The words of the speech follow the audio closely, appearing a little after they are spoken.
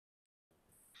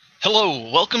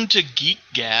Hello, welcome to Geek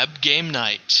Gab Game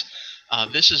Night.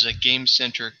 This is a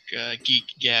game-centric Geek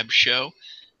Gab show,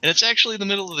 and it's actually the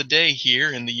middle of the day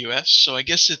here in the US, so I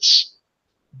guess it's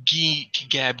Geek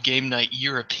Gab Game Night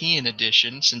European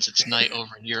Edition, since it's night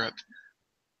over in Europe.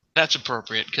 That's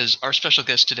appropriate, because our special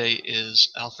guest today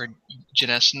is Alfred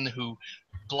Janessen, who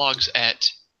blogs at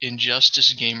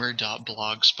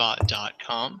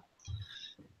injusticegamer.blogspot.com.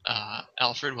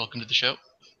 Alfred, welcome to the show.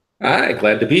 Hi,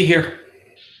 glad to be here.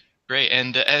 Great,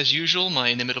 and as usual, my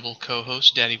inimitable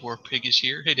co-host, Daddy Warpig, is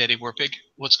here. Hey, Daddy Warpig,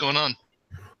 what's going on?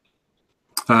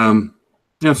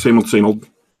 Yeah, same old, same old.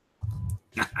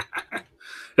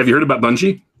 Have you heard about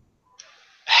Bungie?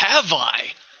 Have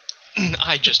I?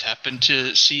 I just happened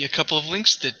to see a couple of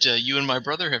links that you and my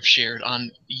brother have shared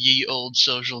on ye old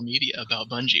social media about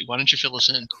Bungie. Why don't you fill us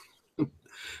in?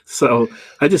 So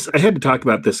I had to talk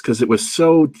about this because it was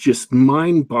so just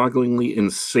mind-bogglingly,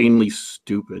 insanely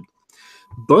stupid.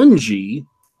 Bungie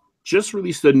just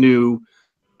released a new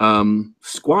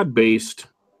squad-based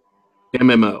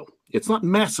MMO. It's not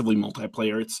massively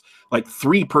multiplayer. It's like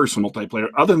 3-person multiplayer.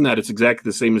 Other than that, it's exactly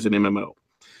the same as an MMO.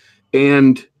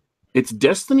 And it's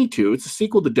Destiny 2. It's a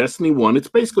sequel to Destiny 1. It's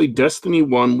basically Destiny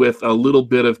 1 with a little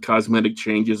bit of cosmetic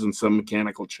changes and some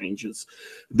mechanical changes.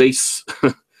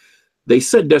 They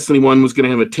said Destiny 1 was going to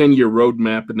have a 10-year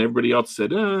roadmap, and everybody else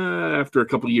said, after a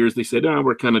couple of years, they said,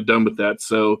 we're kind of done with that.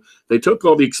 So they took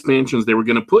all the expansions they were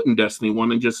going to put in Destiny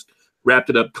 1 and just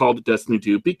wrapped it up, called it Destiny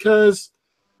 2, because,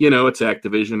 it's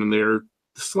Activision, and they're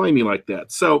slimy like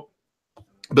that. So,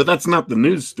 but that's not the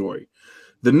news story.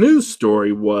 The news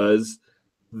story was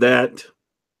that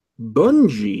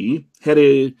Bungie had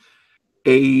a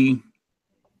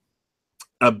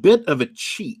bit of a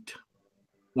cheat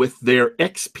with their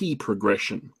XP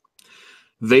progression.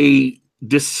 They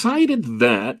decided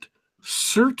that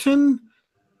certain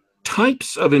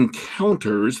types of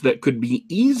encounters that could be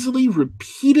easily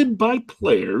repeated by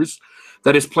players,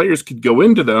 that is, players could go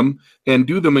into them and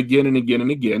do them again and again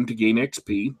and again to gain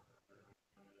XP,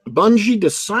 Bungie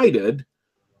decided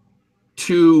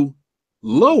to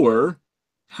lower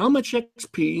how much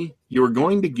XP you were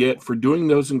going to get for doing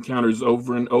those encounters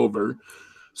over and over,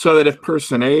 so that if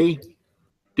person A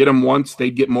did them once,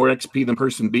 they'd get more XP than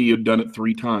person B who'd done it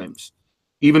 3 times,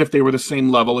 even if they were the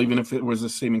same level, even if it was the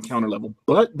same encounter level.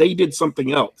 But they did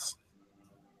something else.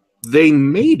 They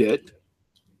made it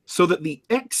so that the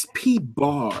XP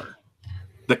bar,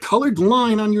 the colored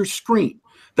line on your screen,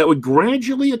 that would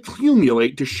gradually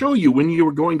accumulate to show you when you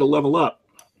were going to level up,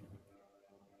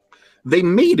 they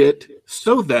made it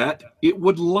so that it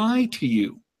would lie to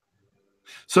you,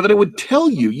 so that it would tell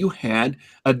you you had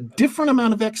a different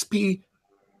amount of XP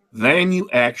than you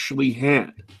actually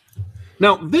had.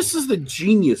 Now, this is the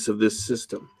genius of this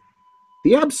system.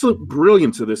 The absolute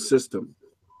brilliance of this system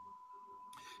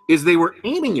is they were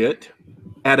aiming it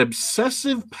at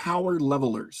obsessive power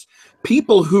levelers,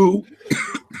 people who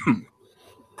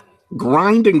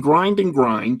grind and grind and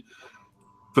grind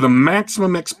for the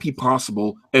maximum XP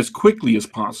possible as quickly as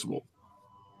possible.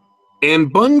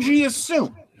 And Bungie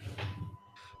assumed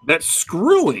that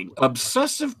screwing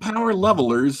obsessive power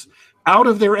levelers out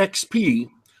of their XP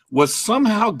was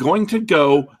somehow going to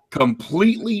go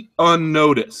completely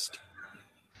unnoticed.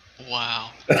 Wow.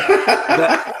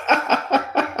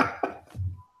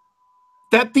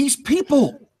 That these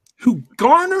people who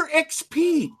garner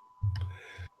XP,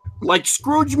 like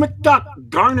Scrooge McDuck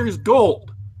garners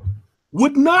gold,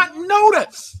 would not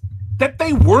notice that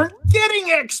they weren't getting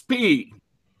XP.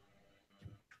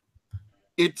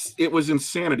 It was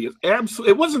insanity.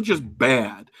 It wasn't just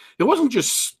bad. It wasn't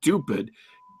just stupid.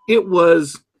 It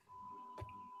was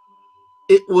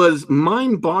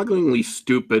mind-bogglingly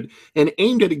stupid and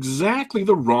aimed at exactly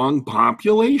the wrong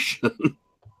population.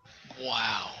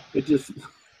 Wow. It just...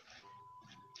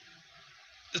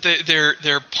 They're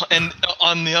and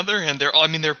on the other hand,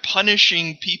 they're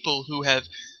punishing people who have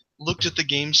looked at the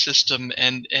game system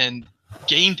and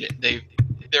gained it.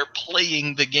 They're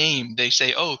playing the game. They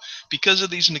say, oh, because of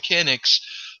these mechanics,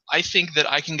 I think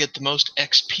that I can get the most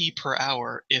XP per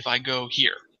hour if I go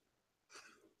here.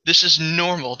 This is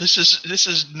normal. This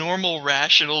is normal,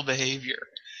 rational behavior.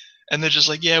 And they're just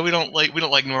like, yeah, we don't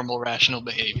like normal, rational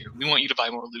behavior. We want you to buy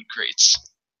more loot crates.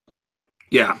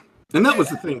 Yeah, and that was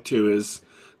the thing too, is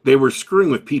they were screwing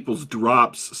with people's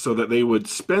drops so that they would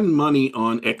spend money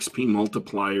on XP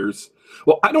multipliers.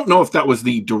 Well, I don't know if that was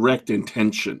the direct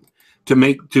intention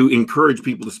to encourage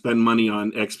people to spend money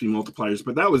on XP multipliers,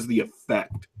 but that was the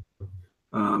effect.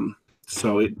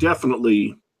 So it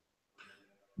definitely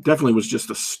was just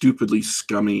a stupidly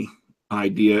scummy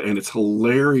idea, and it's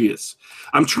hilarious.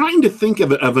 I'm trying to think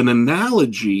of an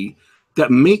analogy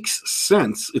that makes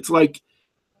sense. It's like,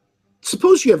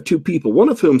 suppose you have two people, one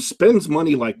of whom spends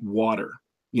money like water.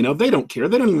 You know, they don't care.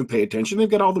 They don't even pay attention. They've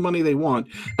got all the money they want.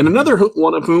 And another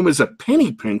one of whom is a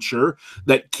penny pincher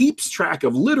that keeps track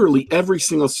of literally every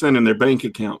single cent in their bank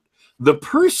account. The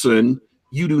person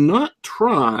you do not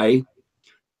try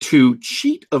to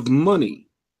cheat of money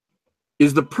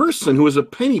is the person who is a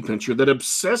penny pincher that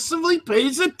obsessively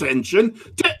pays attention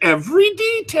to every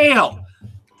detail.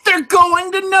 They're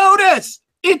going to notice.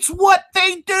 It's what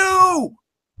they do.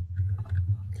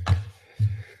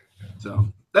 So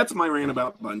that's my rant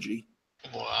about Bungie.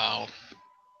 Wow.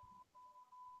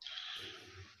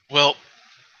 Well,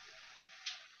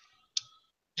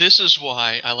 this is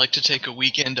why I like to take a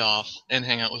weekend off and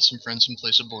hang out with some friends and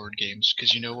play some board games.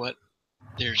 Because you know what?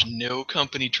 There's no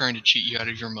company trying to cheat you out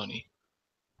of your money.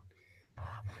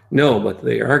 No, but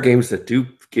there are games that do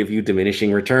give you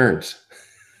diminishing returns.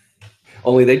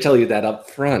 Only they tell you that up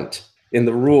front in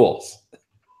the rules.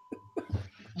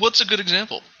 What's a good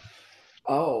example?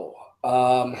 Oh,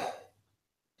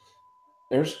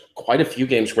 there's quite a few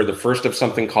games where the first of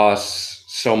something costs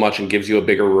so much and gives you a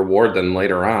bigger reward than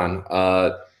later on.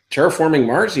 Terraforming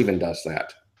Mars even does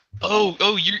that.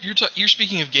 You're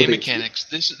speaking of game mechanics.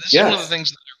 This is one of the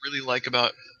things that I really like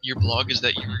about your blog is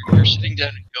that you're sitting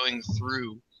down and going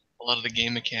through a lot of the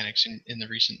game mechanics in the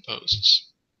recent posts.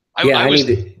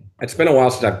 It's been a while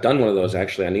since I've done one of those,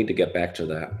 actually. I need to get back to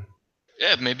that.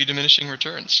 Yeah, maybe diminishing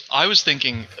returns. I was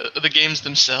thinking the games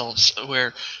themselves,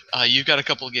 where you've got a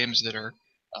couple of games that are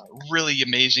really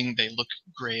amazing. They look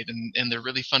great, and they're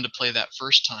really fun to play that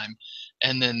first time.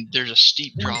 And then there's a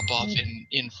steep drop-off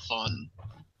in fun.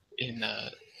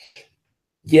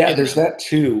 There's that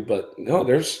too. But no,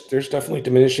 there's definitely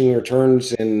diminishing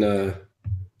returns in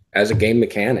as a game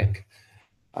mechanic.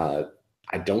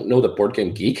 I don't know that Board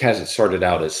Game Geek has it sorted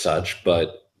out as such,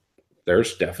 but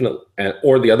there's definitely,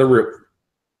 or the other,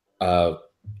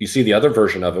 you see the other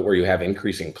version of it where you have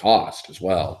increasing cost as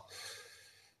well.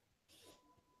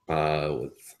 I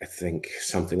think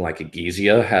something like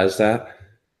Egizia has that,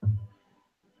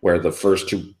 where the first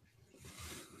two,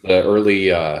 the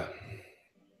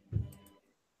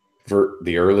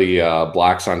early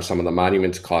blocks on some of the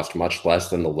monuments cost much less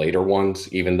than the later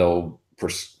ones, even though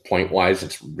point-wise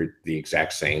it's the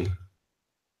exact same.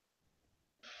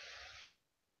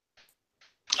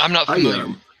 I'm not familiar.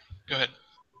 Go ahead.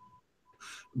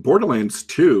 Borderlands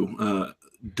 2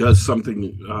 does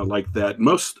something like that.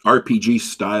 Most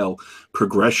RPG-style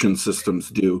progression systems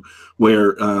do,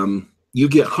 where you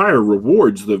get higher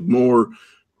rewards the more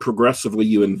progressively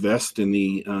you invest in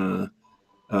the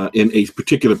in a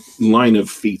particular line of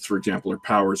feats, for example, or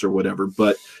powers or whatever,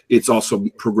 but it's also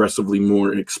progressively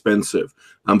more expensive.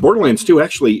 Borderlands 2,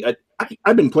 actually,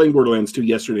 I've been playing Borderlands 2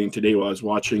 yesterday and today while I was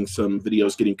watching some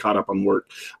videos getting caught up on work.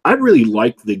 I really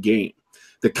liked the game.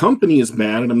 The company is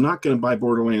bad, and I'm not going to buy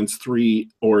Borderlands 3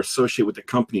 or associate with the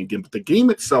company again, but the game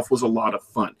itself was a lot of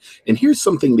fun. And here's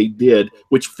something they did,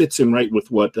 which fits in right with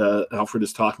what Alfred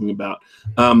is talking about.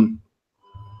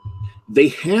 They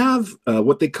have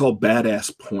what they call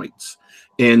badass points.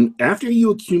 And after you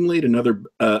accumulate enough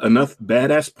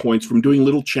badass points from doing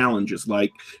little challenges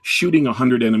like shooting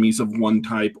 100 enemies of one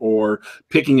type or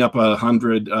picking up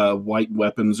 100 white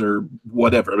weapons or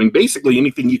whatever. I mean, basically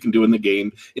anything you can do in the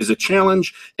game is a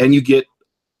challenge, and you get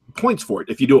points for it.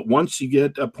 If you do it once, you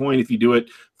get a point. If you do it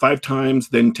 5 times,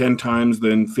 then 10 times,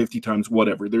 then 50 times,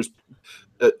 whatever. There's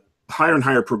higher and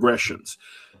higher progressions.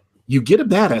 You get a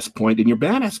badass point, and your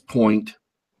badass point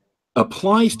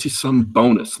applies to some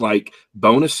bonus, like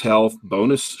bonus health,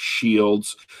 bonus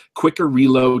shields, quicker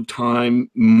reload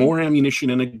time, more ammunition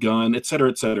in a gun, et cetera,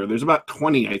 et cetera. There's about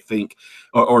 20, I think,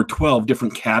 or 12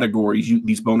 different categories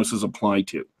these bonuses apply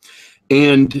to.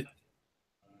 And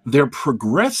they're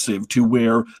progressive to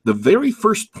where the very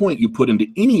first point you put into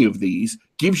any of these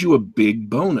gives you a big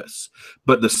bonus.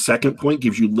 But the second point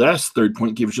gives you less, third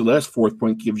point gives you less, fourth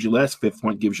point gives you less, fifth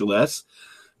point gives you less.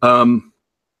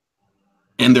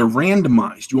 And they're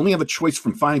randomized. You only have a choice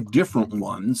from 5 different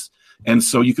ones, and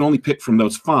so you can only pick from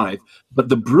those 5. But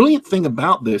the brilliant thing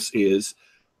about this is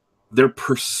they're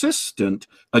persistent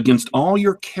against all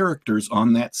your characters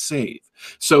on that save.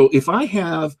 So if I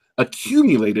have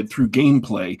accumulated through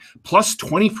gameplay plus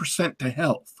 20% to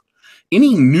health,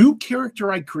 any new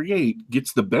character I create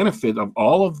gets the benefit of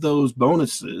all of those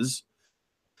bonuses.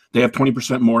 They have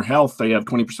 20% more health, they have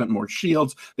 20% more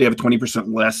shields, they have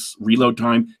 20% less reload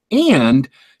time, and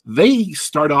they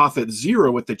start off at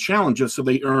 0 with the challenges, so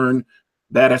they earn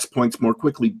badass points more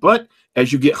quickly. But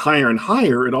as you get higher and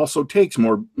higher, it also takes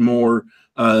more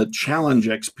challenge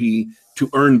XP to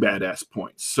earn badass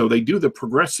points. So they do the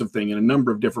progressive thing in a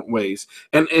number of different ways.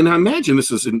 And I imagine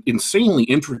this is insanely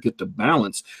intricate to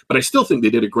balance, but I still think they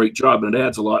did a great job, and it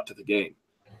adds a lot to the game,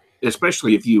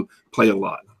 especially if you play a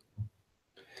lot.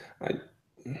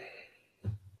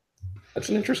 That's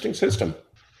an interesting system.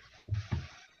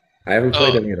 I haven't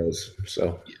played any of those,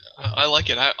 so I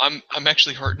like it. I'm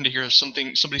actually heartened to hear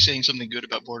somebody saying something good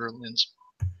about Borderlands.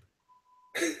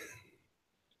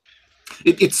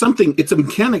 It's a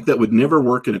mechanic that would never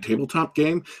work in a tabletop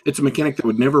game. It's a mechanic that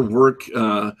would never work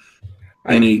in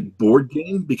a board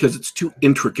game because it's too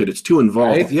intricate. It's too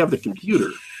involved. If you have the computer,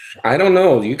 I don't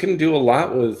know. You can do a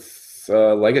lot with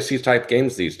legacy type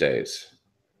games these days.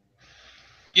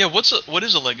 Yeah, what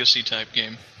is a legacy type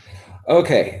game?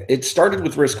 Okay, it started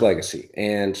with Risk Legacy,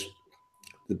 and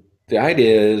the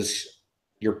idea is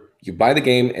you buy the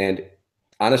game, and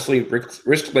honestly,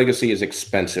 Risk Legacy is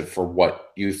expensive for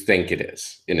what you think it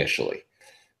is initially.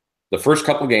 The first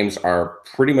couple games are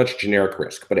pretty much generic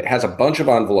Risk, but it has a bunch of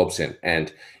envelopes in,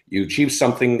 and you achieve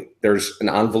something. There's an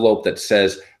envelope that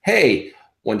says, hey,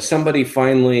 when somebody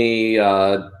finally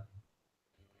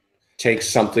takes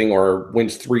something or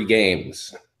wins 3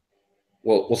 games,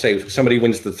 we'll say somebody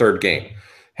wins the 3rd game.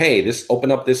 Hey,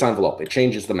 open up this envelope. It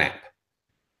changes the map.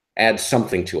 Add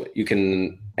something to it. You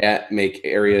can make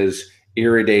areas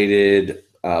irradiated,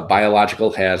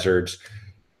 biological hazards.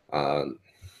 So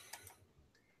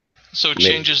it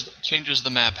changes the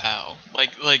map how?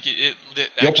 Like it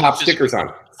you'll pop stickers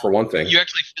on, for one thing. You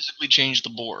actually physically change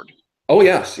the board. Oh,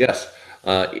 yes.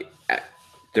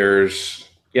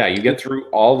 You get through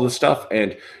all the stuff,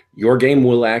 and your game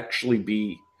will actually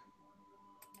be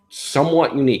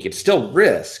somewhat unique. It's still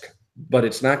Risk, but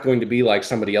it's not going to be like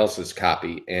somebody else's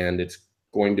copy, and it's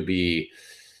going to be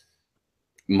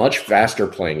much faster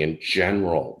playing in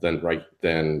general than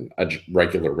a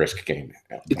regular Risk game.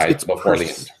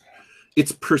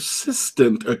 It's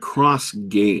persistent across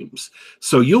games.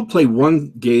 So you'll play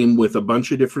one game with a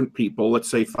bunch of different people, let's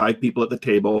say 5 people at the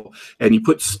table, and you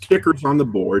put stickers on the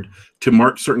board to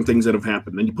mark certain things that have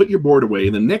happened. Then you put your board away,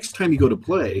 and the next time you go to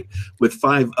play with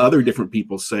 5 other different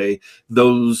people, say,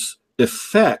 those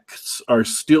effects are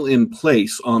still in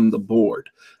place on the board.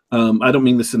 I don't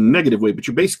mean this in a negative way, but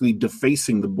you're basically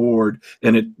defacing the board,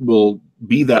 and it will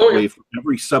be that way for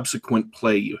every subsequent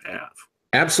play you have.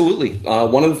 Absolutely.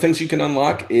 One of the things you can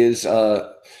unlock is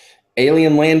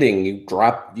alien landing.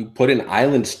 You put an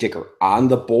island sticker on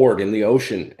the board in the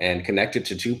ocean and connect it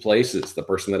to 2 places, the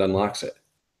person that unlocks it.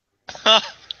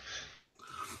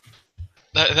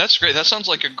 That's great. That sounds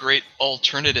like a great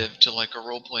alternative to like a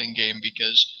role-playing game,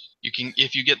 because you can,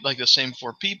 if you get like the same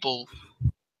 4 people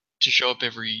to show up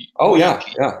every week,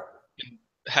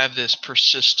 have this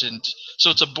persistent. So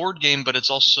it's a board game, but it's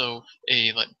also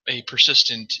a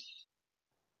persistent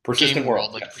game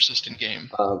world, like a persistent game.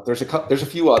 There's a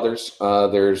few others.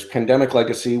 There's Pandemic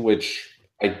Legacy, which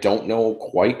I don't know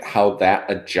quite how that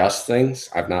adjusts things.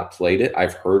 I've not played it.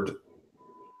 I've heard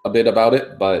a bit about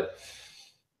it, but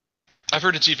I've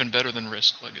heard it's even better than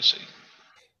Risk Legacy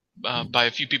by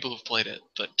a few people who've played it,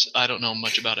 but I don't know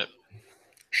much about it.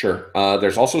 Sure.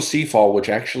 There's also Seafall, which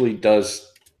actually does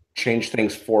change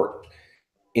things for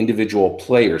individual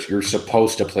players. You're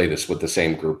supposed to play this with the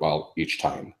same group each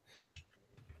time.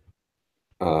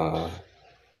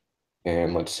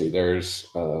 And let's see, there's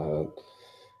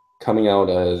coming out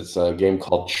as a game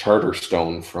called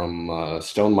Charterstone from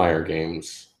Stonemaier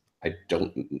Games.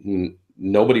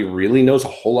 Nobody really knows a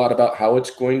whole lot about how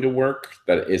it's going to work.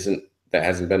 That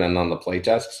hasn't been on the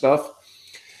playtest stuff.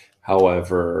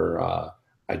 However,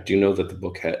 I do know that the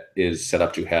book is set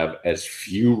up to have as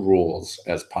few rules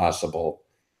as possible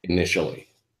initially.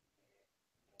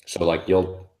 So like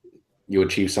you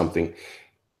achieve something,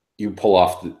 you pull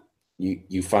off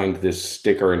you find this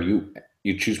sticker, and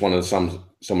you choose one of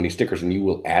so many stickers, and you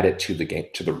will add it to the game,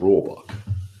 to the rule book.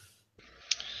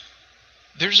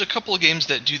 There's a couple of games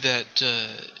that do that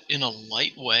in a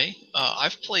light way.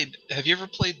 Have you ever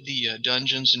played the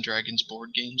Dungeons and Dragons board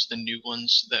games, the new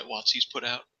ones that WotC's put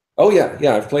out? Oh yeah.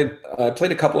 I've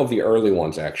played a couple of the early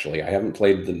ones, actually. I haven't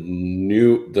played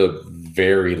the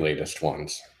very latest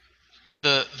ones.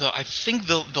 I think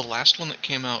the last one that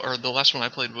came out, or the last one I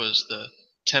played, was the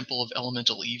Temple of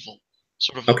Elemental Evil,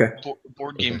 sort of a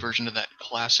board game version of that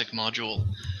classic module.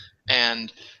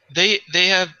 And they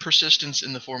have persistence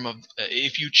in the form of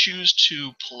if you choose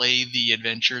to play the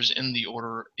adventures in the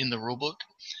order in the rulebook,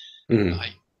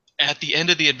 at the end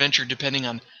of the adventure, depending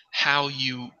on how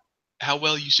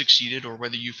well you succeeded or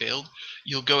whether you failed,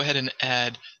 you'll go ahead and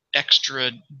add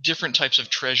extra different types of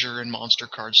treasure and monster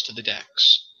cards to the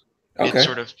decks. Okay. It's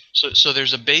sort of so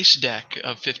there's a base deck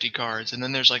of 50 cards, and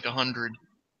then there's like 100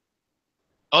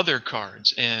 other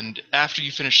cards, and after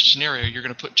you finish the scenario, you're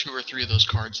going to put 2 or 3 of those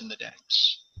cards in the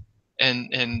decks,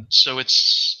 and so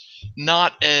it's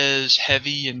not as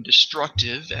heavy and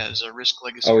destructive as a Risk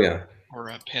Legacy Oh yeah. or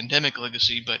a Pandemic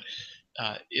Legacy, but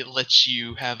it lets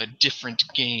you have a different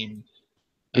game.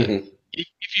 Mhm.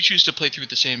 If you choose to play through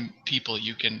the same people,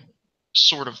 you can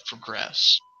sort of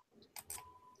progress.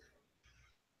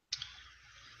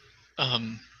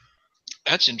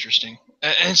 That's interesting.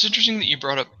 And it's interesting that you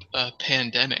brought up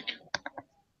Pandemic.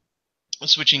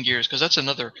 Switching gears, because that's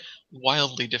another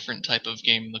wildly different type of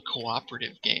game, the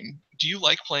cooperative game. Do you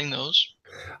like playing those?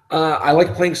 I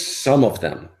like playing some of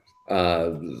them.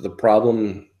 The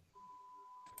problem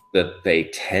that they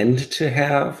tend to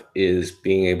have is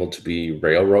being able to be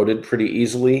railroaded pretty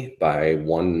easily by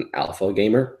one alpha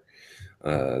gamer.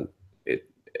 Uh, it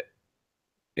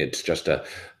it's just a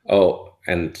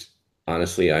and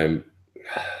honestly, I'm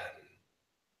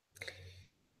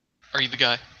Are you the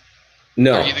guy? Are you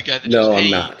no, the guy that just, no, I'm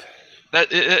hey, not.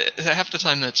 half the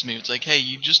time that's me. It's like, hey,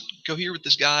 you just go here with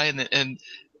this guy, and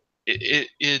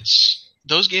it's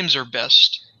those games are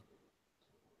best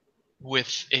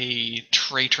with a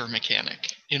traitor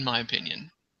mechanic, in my opinion.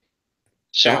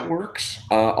 That So works.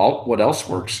 What else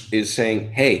works is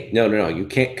saying, "Hey, no, no, no, you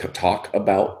can't talk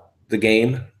about the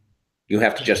game. You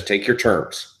have to just take your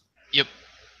turns." yep,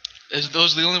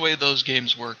 those the only way those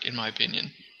games work, in my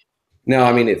opinion. No,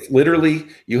 I mean, it's literally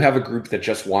you have a group that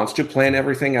just wants to plan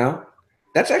everything out.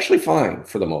 That's actually fine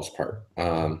for the most part.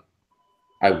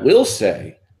 I will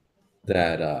say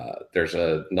that there's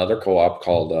another co-op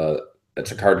called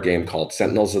it's a card game called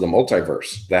Sentinels of the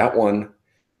Multiverse. That one,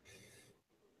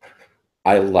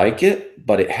 I like it,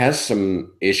 but it has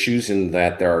some issues in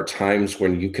that there are times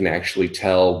when you can actually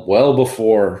tell well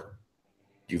before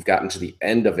you've gotten to the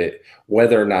end of it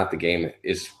whether or not the game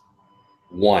is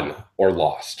won or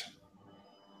lost.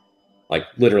 Like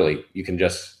literally, you can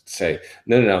just say,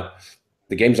 no, no, no,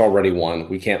 the game's already won.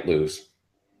 We can't lose.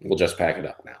 We'll just pack it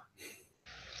up now.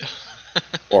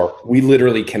 Or we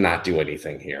literally cannot do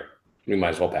anything here. We might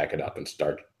as well pack it up and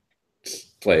start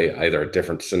play either a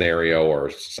different scenario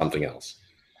or something else.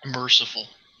 Merciful.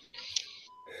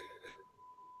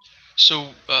 So,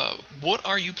 what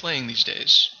are you playing these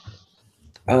days?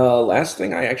 Last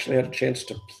thing I actually had a chance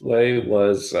to play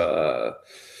was a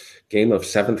game of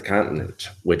Seventh Continent,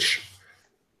 which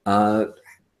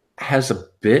has a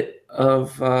bit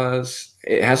of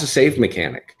it has a save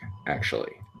mechanic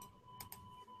actually,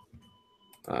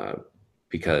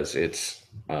 because it's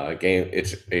a game.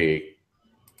 It's a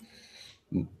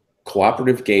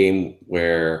cooperative game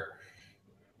where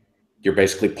you're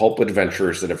basically pulp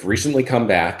adventurers that have recently come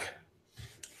back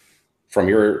from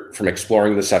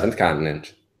exploring the seventh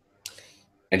continent,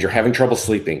 and you're having trouble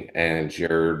sleeping, and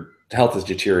your health is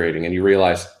deteriorating, and you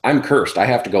realize I'm cursed. I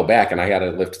have to go back, and I got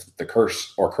to lift the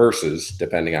curse or curses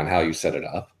depending on how you set it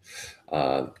up.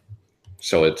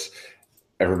 So it's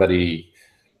everybody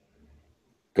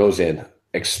goes in,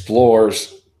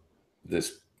 explores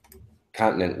this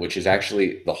continent, which is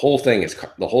actually the whole game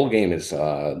is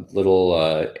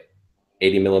little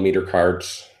 80 millimeter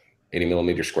cards, 80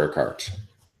 millimeter square cards.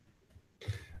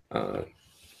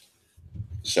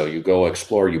 So you go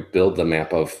explore, you build the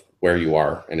map of where you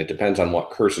are, and it depends on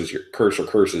what curses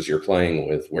you're playing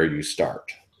with where you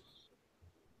start.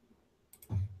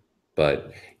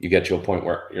 But you get to a point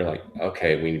where you're like,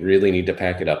 okay, we really need to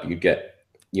pack it up.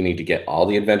 You need to get all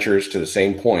the adventurers to the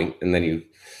same point, and then you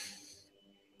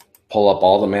pull up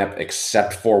all the map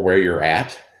except for where you're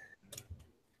at,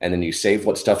 and then you save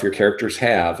what stuff your characters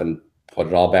have and put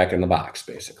it all back in the box,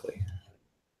 basically.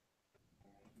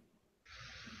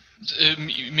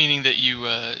 Meaning that you,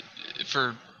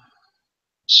 for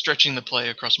stretching the play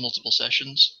across multiple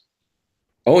sessions?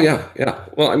 Oh, yeah, yeah.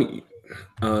 Well, I mean,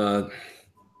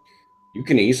 you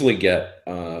can easily get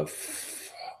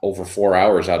over 4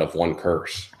 hours out of one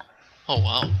curse. Oh,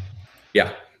 wow.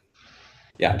 Yeah.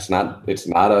 Yeah, it's not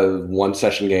a one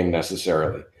session game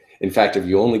necessarily. In fact, if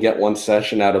you only get one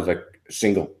session out of a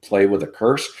single play with a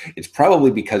curse, it's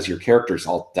probably because your characters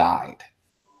all died.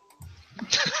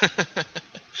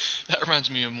 That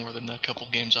reminds me of more than a couple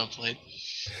games I've played.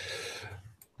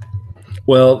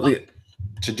 Well,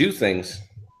 to do things,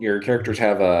 your characters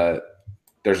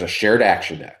there's a shared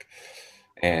action deck,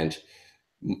 and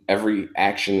every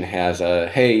action has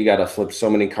hey, you got to flip so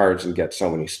many cards and get so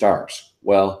many stars.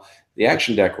 Well, the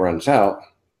action deck runs out.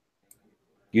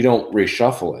 You don't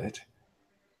reshuffle it.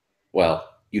 Well,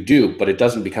 you do, but it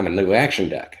doesn't become a new action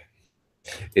deck.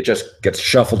 It just gets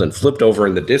shuffled and flipped over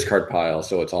in the discard pile,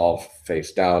 so it's all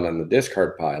face down on the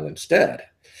discard pile instead.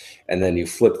 And then you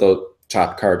flip the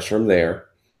top cards from there,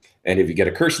 And if you get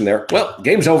a curse in there, well,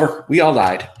 game's over. We all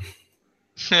died.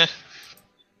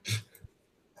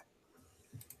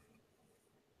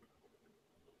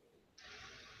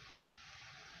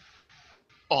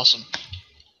 Awesome.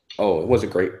 Oh, it's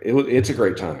a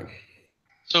great time.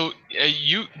 So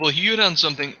you hit on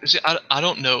something. See, I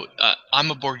don't know.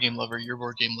 I'm a board game lover. You're a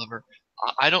board game lover.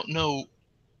 I don't know.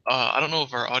 I don't know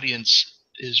if our audience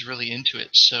is really into it.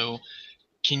 So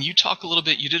can you talk a little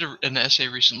bit? You did an essay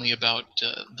recently about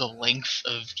the length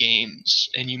of games,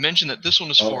 and you mentioned that this one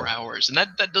was 4 hours, and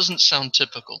that doesn't sound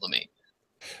typical to me.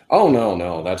 Oh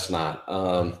no, that's not.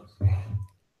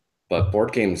 But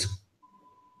board games,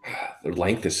 their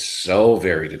length is so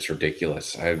varied; it's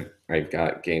ridiculous. I've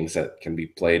got games that can be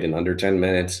played in under 10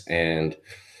 minutes, and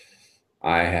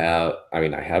I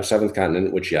have Seventh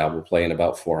Continent, which we'll play in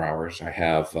about 4 hours. I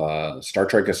have Star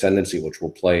Trek Ascendancy, which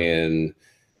we'll play in.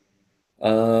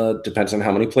 Depends on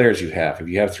how many players you have. If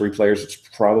you have 3 players, it's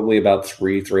probably about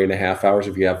 3.5 hours.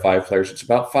 If you have 5 players, it's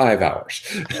about 5 hours.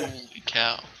 Holy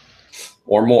cow!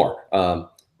 Or more.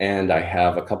 And I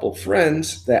have a couple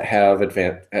friends that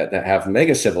have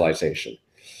Mega Civilization,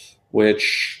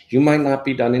 which you might not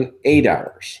be done in 8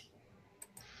 hours.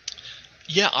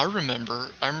 Yeah, I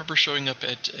remember showing up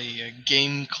at a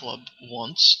game club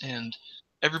once, and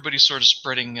everybody's sort of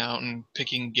spreading out and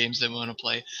picking games they want to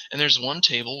play. And there's one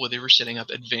table where they were setting up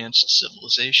Advanced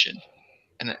Civilization,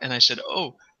 and I said,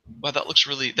 "Oh, wow,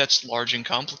 that's large and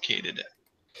complicated.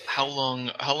 How long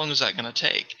is that going to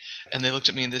take?" And they looked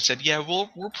at me and they said, "Yeah,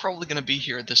 we're probably going to be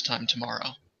here at this time tomorrow."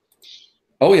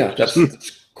 Oh yeah, that's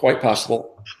quite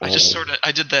possible. I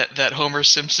did that Homer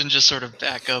Simpson just sort of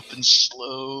back up and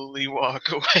slowly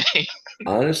walk away.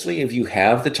 Honestly, if you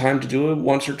have the time to do it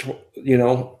once or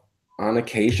on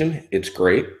occasion, it's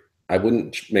great. I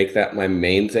wouldn't make that my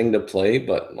main thing to play,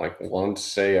 but like once,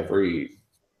 say, every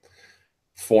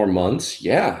 4 months,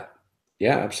 yeah,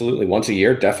 absolutely. Once a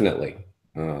year, definitely.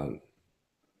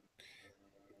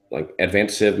 Like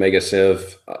Advanced Civ, Mega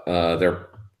Civ, they're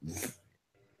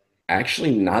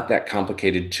actually not that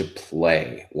complicated to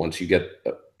play once you get,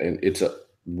 and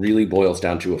really boils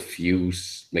down to a few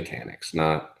mechanics,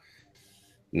 not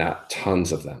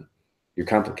tons of them. Your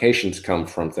complications come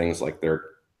from things like their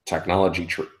technology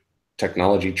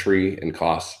tree and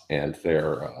costs, and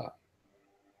their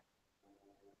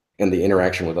and the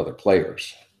interaction with other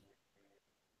players.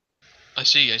 I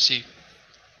see.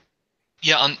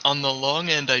 Yeah, on the long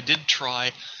end, I did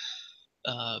try.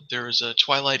 There was a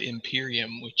Twilight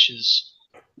Imperium,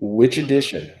 Which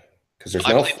edition? Because there's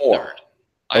now 4.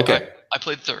 Third. Okay, I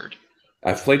played third.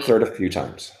 I've played third a few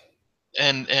times.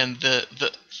 And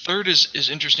the third is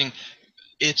interesting.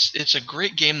 It's a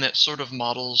great game that sort of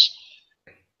models.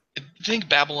 Think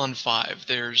Babylon 5.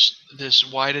 There's this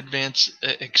wide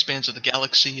expanse of the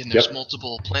galaxy, and there's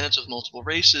multiple planets with multiple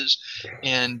races,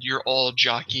 and you're all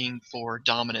jockeying for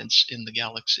dominance in the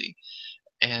galaxy.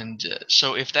 And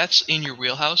so if that's in your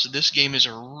wheelhouse, this game is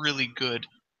a really good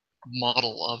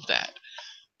model of that.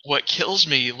 What kills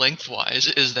me lengthwise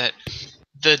is that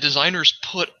the designers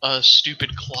put a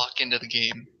stupid clock into the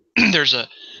game. There's a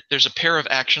pair of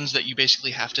actions that you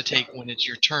basically have to take when it's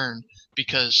your turn,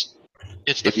 because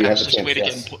it's the fastest way to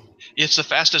gain. It's the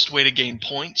fastest way to gain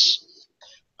points.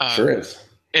 Sure is.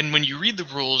 And when you read the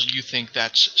rules, you think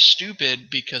that's stupid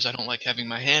because I don't like having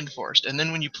my hand forced. And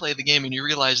then when you play the game and you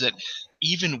realize that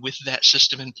even with that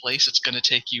system in place, it's going to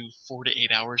take you 4 to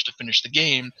 8 hours to finish the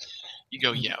game, you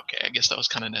go, yeah, okay, I guess that was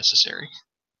kind of necessary.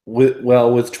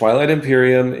 With Twilight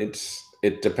Imperium,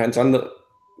 it depends on the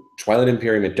Twilight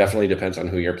Imperium. It definitely depends on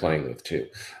who you're playing with too.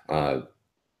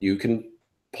 You can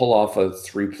pull off a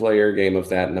 3-player game of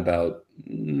that in about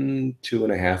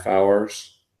 2.5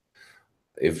 hours,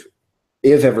 if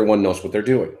everyone knows what they're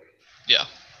doing. Yeah.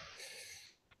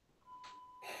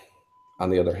 On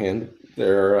the other hand,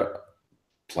 there are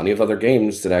plenty of other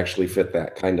games that actually fit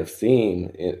that kind of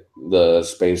theme. The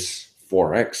Space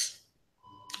 4X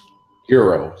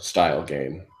Hero style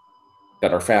game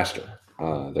that are faster.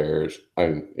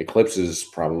 Eclipse is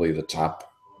probably the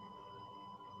top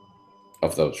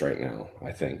of those right now,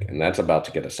 I think, and that's about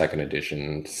to get a second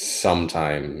edition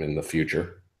sometime in the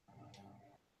future.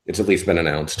 It's at least been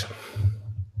announced.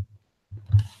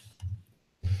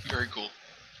 Very cool.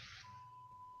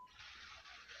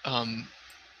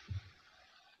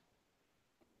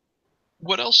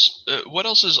 What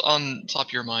else is on top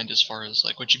of your mind as far as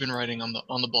like what you've been writing on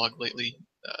the blog lately,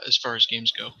 as far as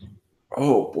games go?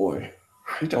 Oh boy,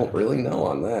 I don't really know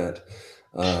on that.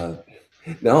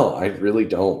 No, I really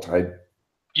don't.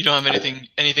 You don't have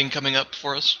anything coming up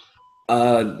for us?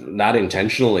 Not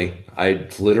intentionally. I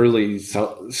literally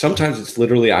sometimes it's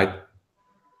literally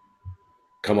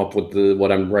come up with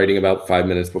what I'm writing about 5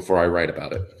 minutes before I write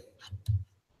about it.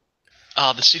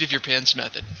 The seat of your pants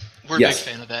method. We're a Yes.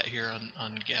 big fan of that here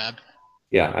on Gab.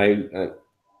 Yeah,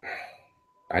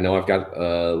 I know I've got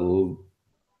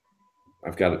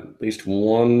at least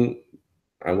one.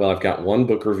 Well, I've got one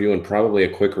book review and probably a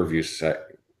quick review set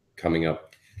coming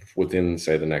up within,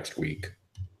 say, the next week.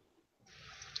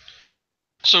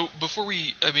 So before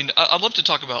I'd love to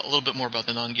talk about a little bit more about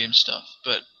the non-game stuff,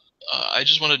 but I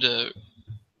just wanted to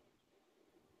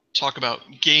talk about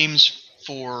games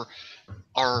for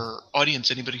our audience,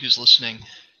 anybody who's listening.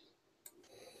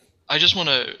 I just want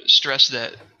to stress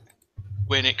that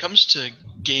when it comes to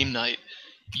game night,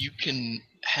 you can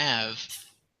have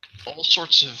all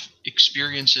sorts of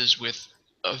experiences with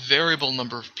a variable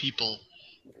number of people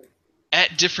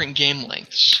at different game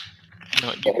lengths. You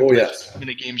know, you can play yes.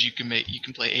 minute games. You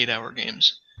can play 8-hour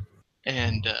games,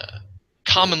 and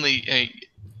commonly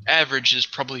average is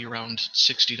probably around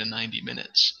 60 to 90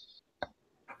 minutes.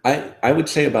 I would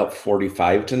say about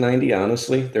 45 to 90,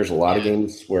 honestly. There's a lot of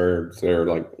games where they're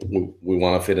like, we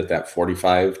want to fit at that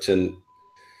 45 to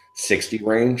 60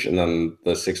 range, and then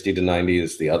the 60 to 90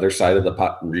 is the other side of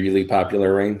the really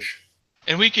popular range.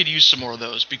 And we could use some more of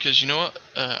those because, you know what,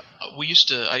 I used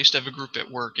to have a group at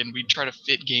work, and we'd try to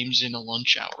fit games in a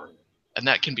lunch hour, and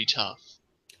that can be tough.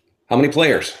 How many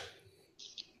players?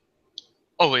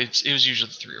 Oh, it was usually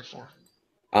 3 or 4.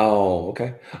 Oh,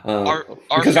 okay.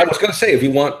 Because I was going to say, if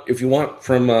you want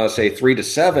from say 3 to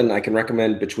 7, I can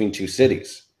recommend Between Two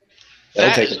Cities.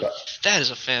 That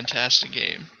is a fantastic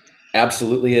game.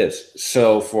 Absolutely is.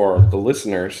 So for the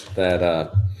listeners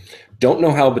that don't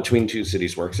know how Between Two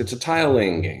Cities works, it's a tile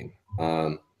laying game,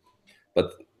 and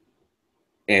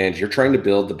you're trying to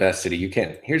build the best city you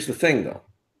can. Here's the thing, though.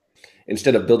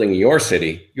 Instead of building your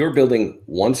city, you're building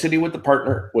one city with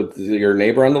your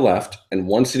neighbor on the left and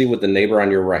one city with the neighbor on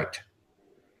your right.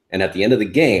 And at the end of the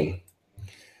game,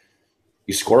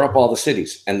 you score up all the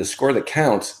cities, and the score that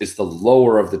counts is the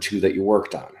lower of the two that you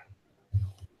worked on.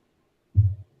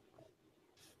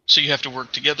 So you have to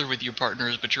work together with your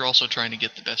partners, but you're also trying to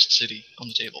get the best city on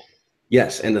the table.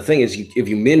 Yes, and the thing is, if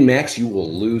you min-max, you will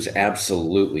lose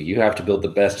absolutely. You have to build the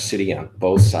best city on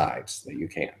both sides that you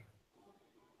can.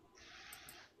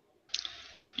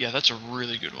 Yeah, that's a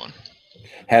really good one.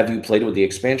 Have you played with the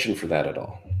expansion for that at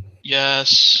all?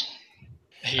 Yes.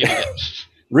 I hated it.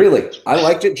 Really? I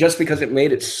liked it just because it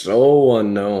made it so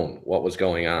unknown what was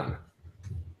going on.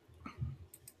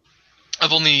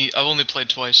 I've only played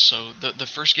twice, so the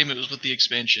first game it was with the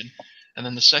expansion, and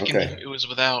then the second game it was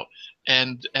without,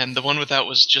 and the one without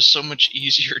was just so much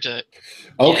easier to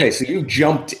Okay, so you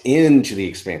jumped into the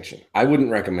expansion. I wouldn't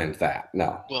recommend that.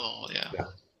 No. Well, yeah.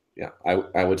 Yeah.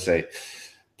 I would say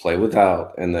play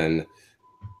without, and then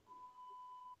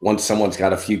once someone's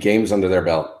got a few games under their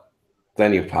belt,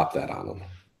 then you pop that on them.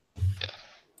 Yeah.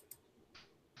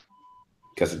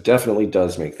 Because it definitely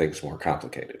does make things more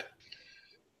complicated.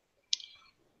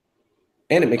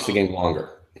 And it makes the game longer.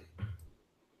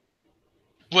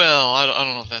 Well, I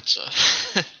don't know if that's...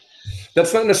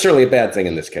 That's not necessarily a bad thing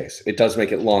in this case. It does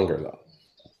make it longer, though.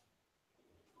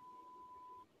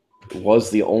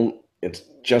 It's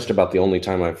just about the only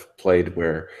time I've played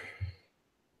where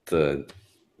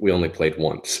we only played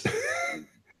once.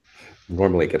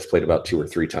 Normally it gets played about 2 or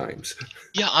 3 times.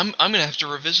 Yeah, I'm gonna have to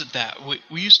revisit that.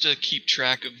 We used to keep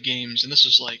track of games, and this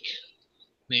was like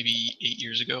maybe 8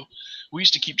 years ago. We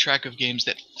used to keep track of games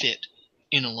that fit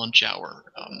in a lunch hour.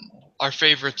 Our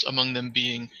favorites among them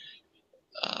being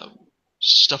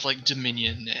stuff like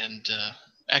Dominion, and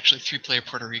actually 3-player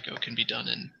Puerto Rico can be done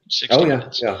in 60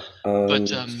 minutes. Yeah.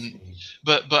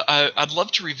 But I'd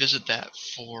love to revisit that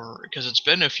because it's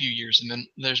been a few years, and then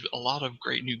there's a lot of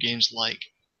great new games like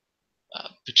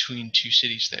Between Two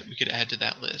Cities that we could add to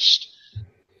that list.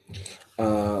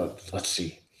 Let's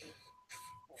see.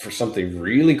 For something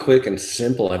really quick and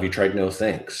simple, have you tried No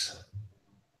Thanks?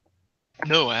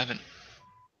 No, I haven't.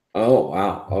 Oh,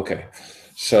 wow. Okay.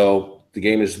 So the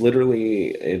game is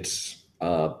it's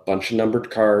a bunch of numbered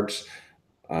cards,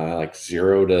 like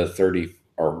 0 to 30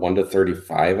 or 1 to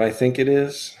 35, I think it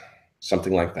is.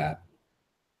 Something like that.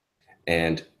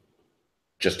 And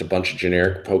just a bunch of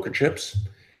generic poker chips.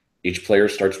 Each player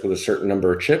starts with a certain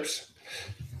number of chips.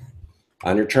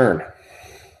 On your turn,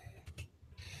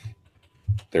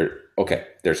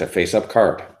 there's a face-up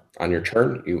card. On your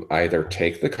turn, you either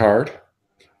take the card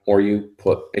or you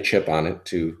put a chip on it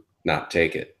to not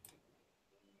take it.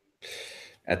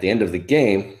 At the end of the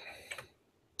game,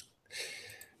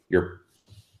 you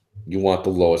want the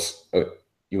lowest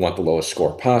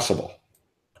score possible.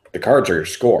 The cards are your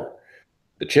score.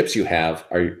 The chips you have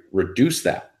reduce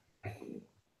that.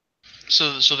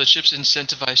 So the chips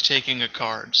incentivize taking a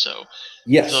card.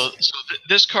 Yes.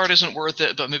 This card isn't worth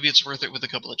it, but maybe it's worth it with a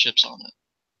couple of chips on it.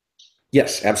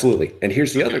 Yes, absolutely. And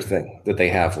here's the other thing that they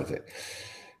have with it.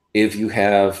 If you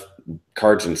have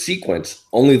cards in sequence,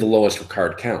 only the lowest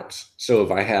card counts. So if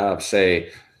I have,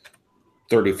 say,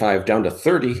 35 down to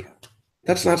 30,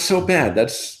 that's not so bad.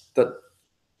 That's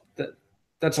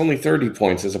only 30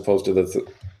 points as opposed to the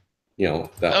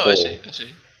I see.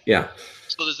 Yeah.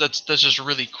 So that's just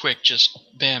really quick, just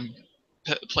bam,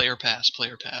 player pass.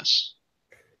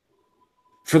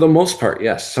 For the most part,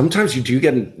 yes. Sometimes you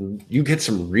get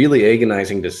some really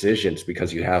agonizing decisions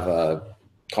because you have a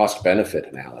cost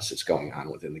benefit analysis going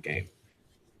on within the game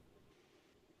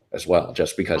as well.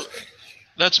 Just because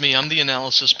that's me. I'm the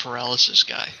analysis paralysis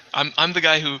guy. I'm the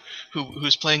guy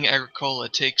who's playing Agricola,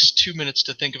 takes 2 minutes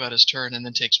to think about his turn, and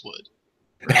then takes wood.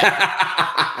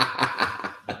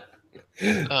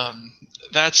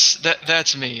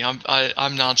 That's me. I'm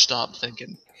nonstop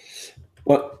thinking.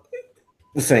 Well,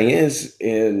 the thing is,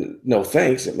 in No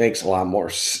Thanks, it makes a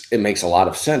lot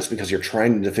of sense because you're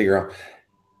trying to figure out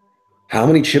how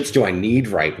many chips do I need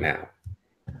right now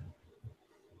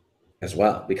as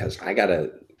well, because I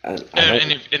gotta. And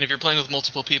if you're playing with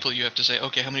multiple people, you have to say,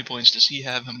 okay, how many points does he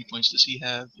have? How many points does he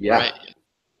have? Yeah. Right.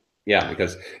 Yeah,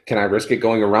 because can I risk it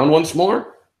going around once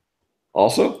more?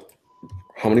 Also,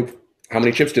 how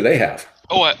many chips do they have?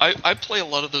 Oh, I play a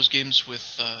lot of those games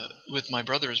with my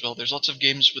brother as well. There's lots of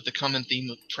games with the common theme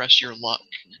of press your luck,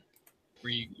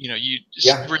 where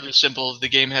it's really simple. The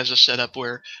game has a setup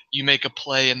where you make a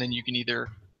play and then you can either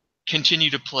continue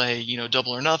to play,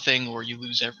 double or nothing, or you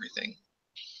lose everything.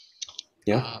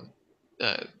 Yeah.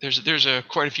 There's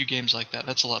quite a few games like that.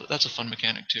 That's a fun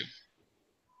mechanic too.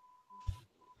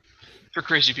 For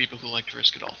crazy people who like to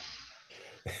risk it all.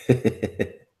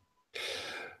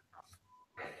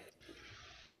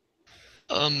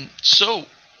 So,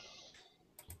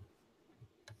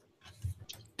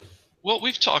 well,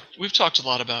 we've talked a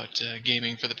lot about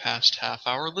gaming for the past half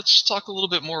hour. Let's talk a little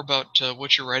bit more about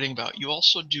what you're writing about. You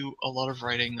also do a lot of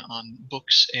writing on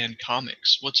books and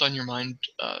comics. What's on your mind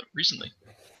recently?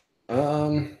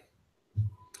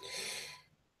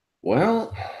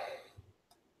 Well,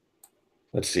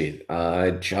 let's see.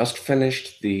 I just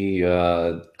finished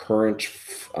the current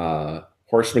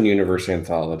Horseman Universe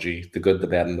anthology, The Good, the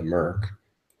Bad, and the Merc.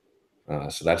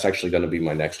 So that's actually going to be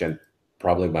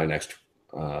probably my next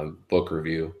book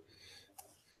review,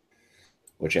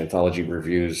 which anthology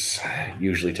reviews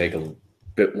usually take a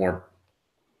bit more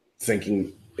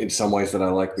thinking in some ways that I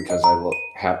like, because I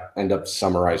end up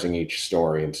summarizing each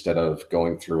story instead of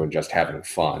going through and just having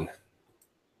fun.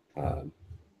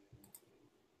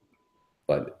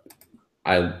 But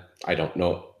I don't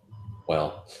know.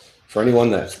 Well, for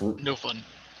anyone that's no fun.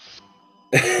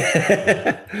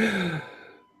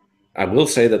 I will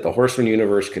say that the Horseman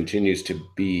universe continues to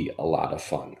be a lot of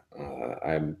fun.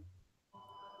 I'm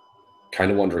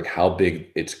kind of wondering how big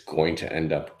it's going to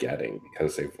end up getting,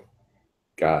 because they've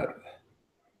got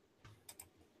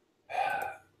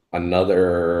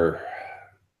another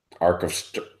arc of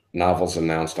novels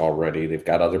announced already. They've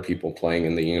got other people playing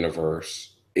in the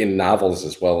universe, in novels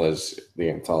as well as the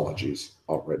anthologies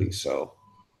already. So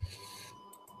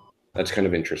that's kind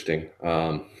of interesting.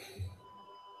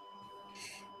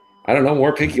 I don't know,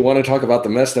 Warpig, you want to talk about the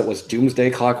mess that was Doomsday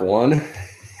Clock 1?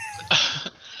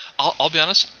 I'll be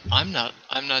honest, I'm not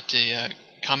a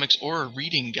comics or a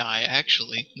reading guy,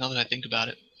 actually, now that I think about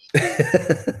it.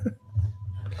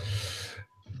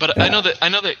 But I know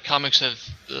that comics have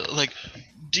like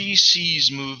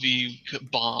DC's movie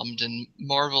bombed and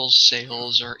Marvel's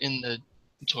sales are in the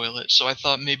toilet. So I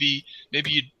thought maybe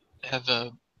you'd have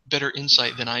a better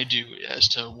insight than I do as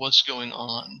to what's going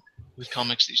on with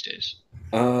comics these days.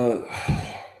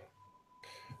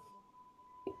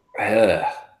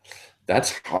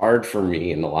 That's hard for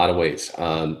me in a lot of ways.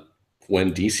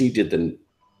 When DC did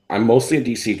I'm mostly a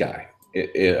DC guy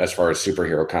as far as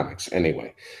superhero comics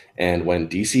anyway. And when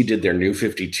DC did their New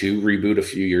 52 reboot a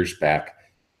few years back,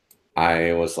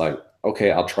 I was like,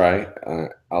 okay, I'll try.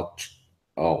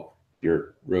 Oh,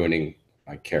 you're ruining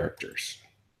my characters.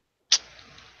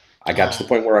 I got to the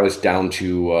point where I was down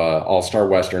to All-Star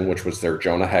Western, which was their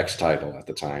Jonah Hex title at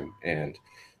the time. And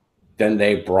then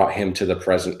they brought him to the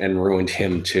present and ruined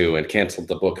him too, and canceled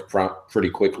the book pretty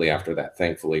quickly after that,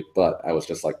 thankfully. But I was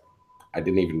just like, I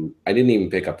didn't even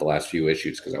pick up the last few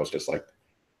issues, because I was just like,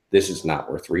 this is not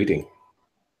worth reading.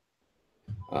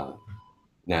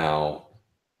 Now,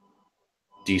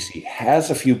 DC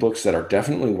has a few books that are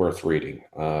definitely worth reading.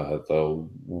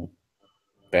 The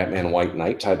Batman White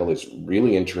Knight title is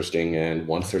really interesting, and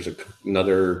once there's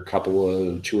another couple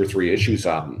of 2 or 3 issues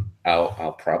out,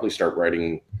 I'll probably start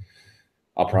writing.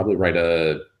 I'll probably write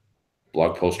a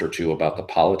blog post or 2 about the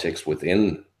politics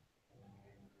within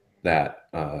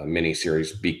that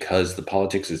miniseries, because the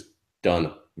politics is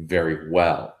done very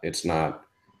well. It's not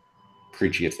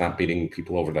preachy. It's not beating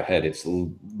people over the head. It's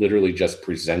literally just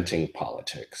presenting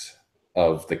politics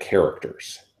of the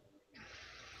characters.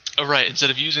 Oh, right. Instead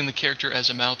of using the character as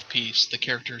a mouthpiece, the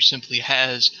character simply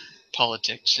has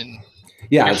politics, and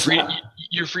Yeah,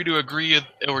 you're free to agree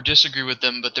or disagree with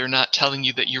them, but they're not telling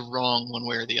you that you're wrong one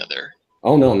way or the other.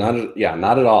 Oh no,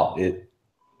 not at all.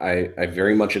 I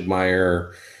very much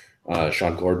admire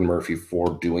Sean Gordon Murphy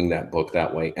for doing that book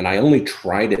that way, and I only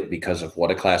tried it because of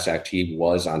what a class act he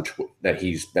was on that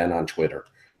he's been on Twitter,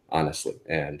 honestly.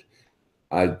 And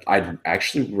I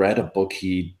actually read a book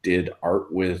he did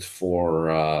art with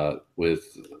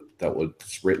that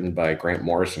was written by Grant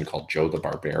Morrison called Joe the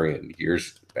Barbarian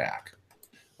years back,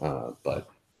 but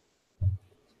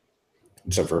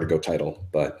it's a Vertigo title.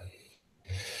 But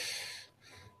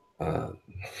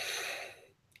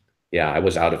yeah, I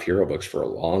was out of hero books for a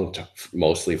long time,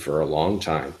 mostly for a long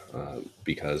time,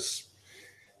 because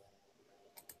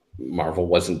Marvel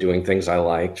wasn't doing things I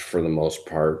liked for the most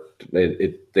part.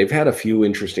 They've had a few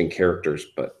interesting characters,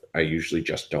 but I usually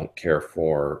just don't care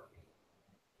for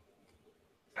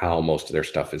how most of their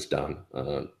stuff is done.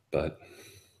 But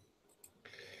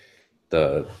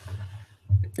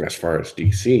as far as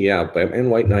DC, yeah, Batman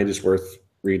White Knight is worth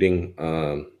reading.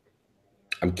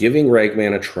 I'm giving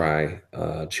Ragman a try.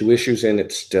 2 issues in,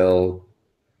 it's still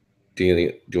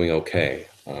doing okay.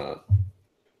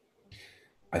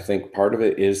 I think part of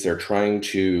it is they're trying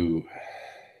to.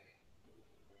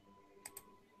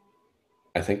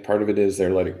 I think part of it is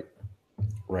they're letting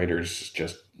writers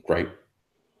just write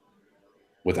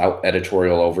without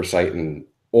editorial oversight,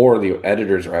 or the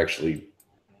editors are actually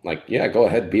like, yeah, go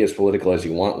ahead, be as political as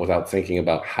you want without thinking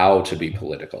about how to be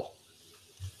political.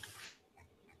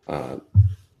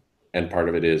 And part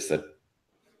of it is that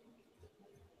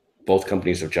both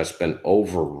companies have just been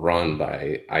overrun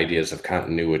by ideas of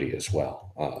continuity as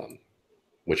well,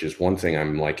 which is one thing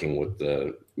I'm liking with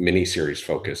the miniseries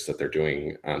focus that they're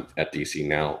doing at DC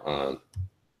now.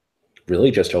 Really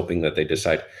just hoping that they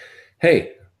decide,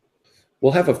 hey,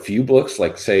 we'll have a few books,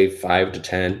 like say 5 to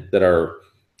 10, that are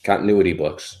continuity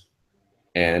books,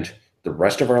 and the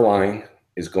rest of our line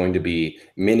is going to be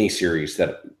miniseries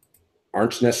that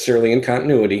aren't necessarily in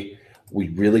continuity. We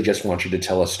really just want you to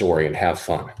tell a story and have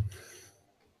fun.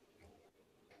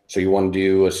 So you want to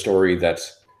do a story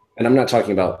that's, and I'm not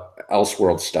talking about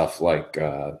Elseworld stuff like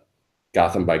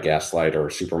Gotham by Gaslight or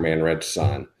Superman Red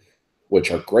Son,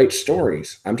 which are great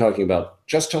stories. I'm talking about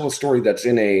just tell a story that's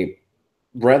in a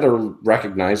rather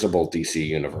recognizable DC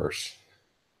universe.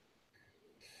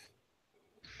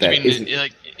 I mean,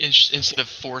 like, instead of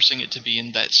forcing it to be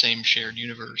in that same shared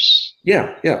universe.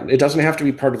 Yeah. It doesn't have to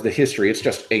be part of the history. It's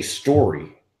just a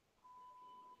story.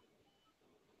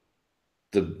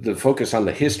 The focus on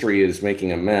the history is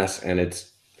making a mess, and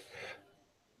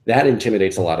that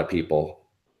intimidates a lot of people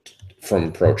from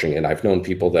approaching it. I've known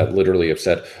people that literally have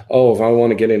said, oh, if I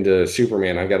want to get into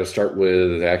Superman, I got to start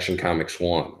with Action Comics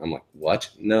 1. I'm like, what?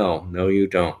 No, you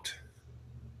don't.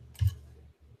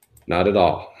 Not at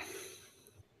all.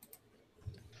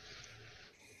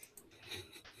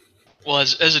 Well,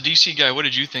 as a DC guy, what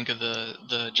did you think of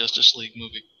the Justice League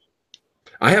movie?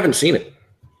 I haven't seen it.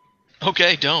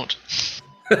 Okay, don't.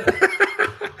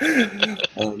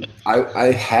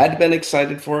 I had been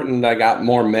excited for it, and I got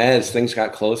more meh as things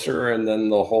got closer, and then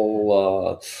the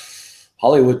whole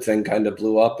Hollywood thing kind of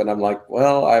blew up, and I'm like,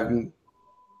 well,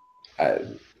 yeah,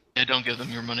 don't give them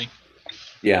your money.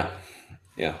 Yeah.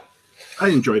 I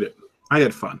enjoyed it. I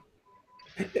had fun.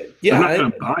 Yeah, I'm not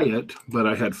going to buy it, but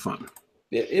I had fun.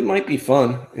 It might be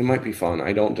fun.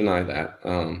 I don't deny that.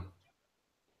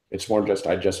 It's more just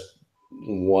I just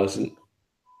wasn't.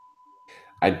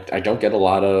 I don't get a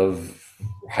lot of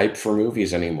hype for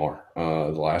movies anymore.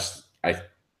 The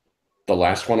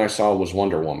last one I saw was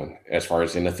Wonder Woman, as far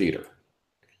as in a theater,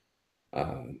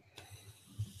 and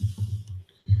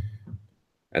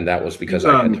that was because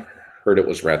I had heard it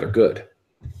was rather good.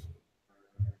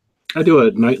 I do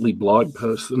a nightly blog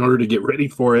post in order to get ready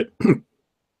for it.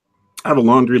 I have a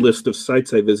laundry list of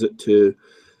sites I visit to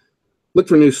look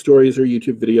for news stories or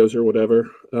YouTube videos or whatever.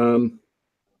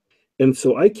 And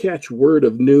so I catch word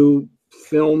of new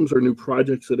films or new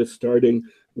projects that are starting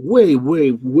way,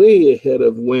 way, way ahead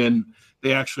of when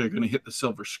they actually are going to hit the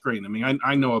silver screen. I mean,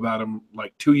 I know about them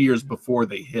like 2 years before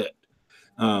they hit.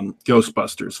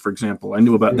 Ghostbusters, for example. I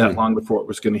knew about that long before it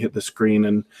was going to hit the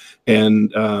screen,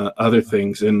 and other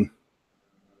things. And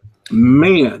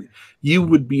man, you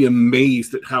would be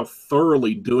amazed at how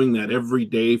thoroughly doing that every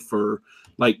day for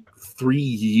like 3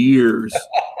 years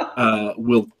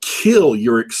will kill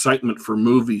your excitement for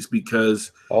movies,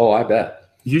 because I bet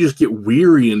you just get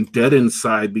weary and dead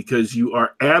inside, because you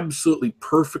are absolutely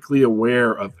perfectly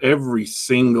aware of every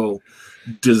single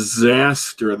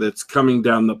disaster that's coming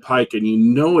down the pike, and you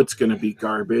know it's going to be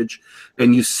garbage.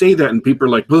 And you say that, and people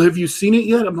are like, well, have you seen it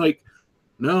yet? I'm like,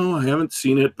 no, I haven't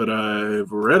seen it, but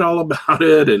I've read all about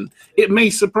it, and it may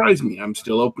surprise me. I'm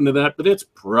still open to that, but it's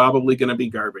probably going to be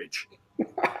garbage.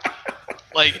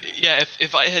 Like, yeah,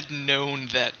 if I had known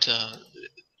that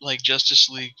like Justice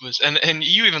League was, and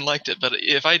you even liked it, but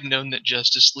if I'd known that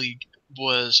Justice League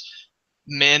was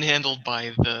manhandled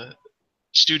by the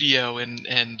studio, and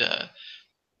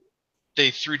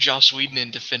they threw Joss Whedon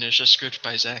in to finish a script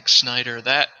by Zack Snyder,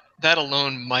 that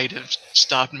alone might have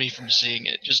stopped me from seeing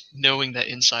it, just knowing that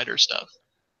insider stuff.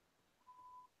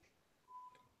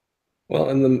 Well,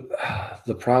 and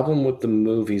the problem with the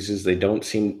movies is the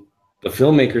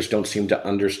filmmakers don't seem to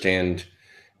understand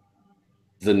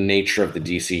the nature of the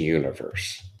DC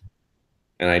universe.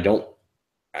 And I don't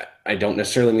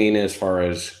necessarily mean as far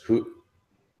as who.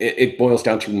 It boils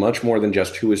down to much more than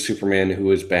just who is Superman,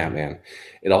 who is Batman.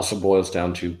 It also boils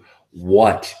down to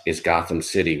what is Gotham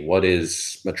City, what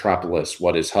is Metropolis,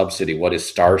 what is Hub City, what is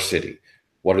Star City,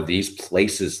 what are these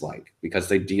places like? Because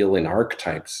they deal in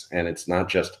archetypes, and it's not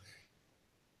just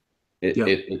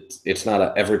it's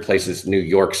not every place is New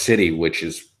York City, which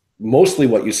is mostly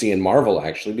what you see in Marvel,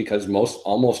 actually, because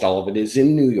almost all of it is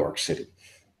in New York City.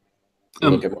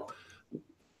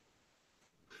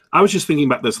 I was just thinking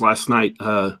about this last night,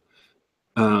 or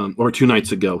 2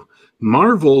 nights ago.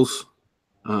 Marvel's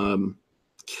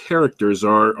characters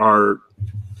are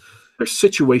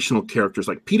situational characters.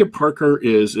 Like Peter Parker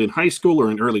is in high school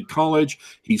or in early college.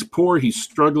 He's poor. He's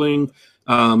struggling.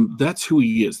 That's who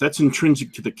he is. That's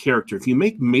intrinsic to the character. If you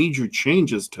make major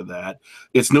changes to that,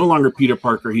 it's no longer Peter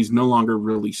Parker. He's no longer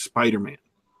really Spider-Man.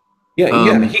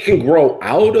 Yeah, he can grow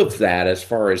out of that as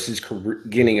far as his career,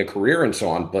 getting a career and so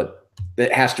on, but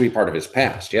it has to be part of his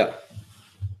past, yeah.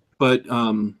 But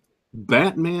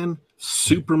Batman,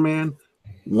 Superman,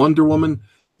 Wonder Woman,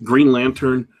 Green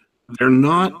Lantern, they're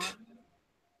not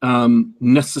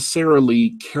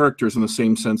necessarily characters in the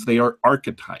same sense. They are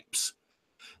archetypes.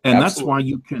 And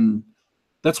Absolutely.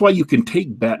 that's why you can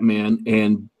take Batman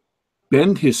and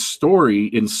bend his story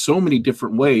in so many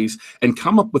different ways and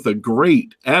come up with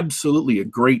absolutely a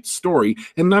great story.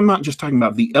 And I'm not just talking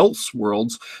about the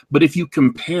Elseworlds, but if you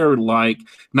compare like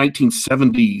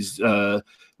 1970s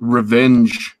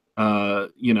revenge,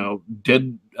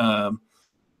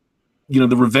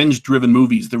 the revenge-driven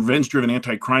movies, the revenge-driven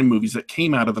anti-crime movies that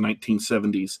came out of the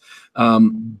 1970s.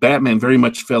 Batman very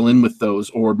much fell in with those,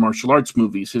 or martial arts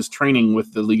movies, his training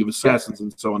with the League of Assassins,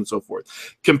 and so on and so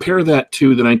forth. Compare that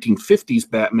to the 1950s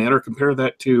Batman, or compare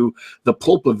that to the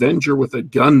Pulp Avenger with a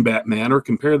gun Batman, or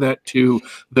compare that to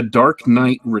the Dark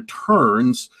Knight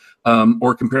Returns,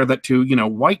 or compare that to,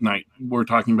 White Knight we're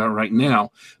talking about right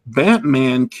now.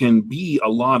 Batman can be a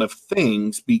lot of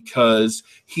things because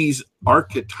he's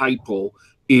archetypal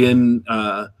in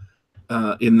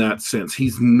that sense.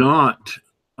 He's not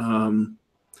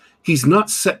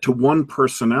set to one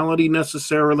personality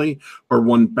necessarily or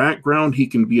one background. He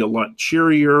can be a lot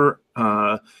cheerier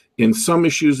in some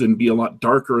issues and be a lot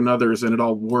darker in others, and it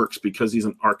all works because he's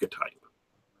an archetype.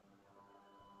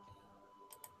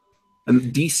 And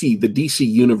the DC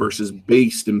universe is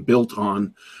based and built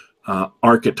on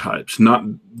archetypes, not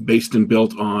based and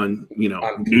built on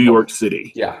New York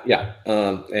City. Yeah.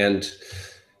 And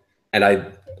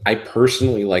I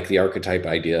personally like the archetype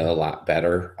idea a lot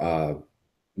better,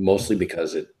 mostly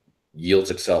because it yields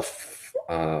itself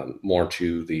more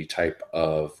to the type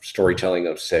of storytelling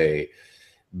of, say,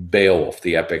 Beowulf,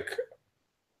 the epic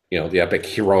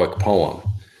heroic poem.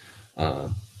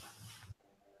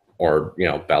 Or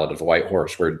Ballad of the White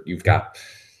Horse, where you've got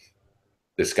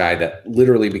this guy that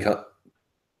literally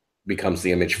becomes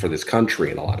the image for this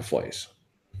country in a lot of ways.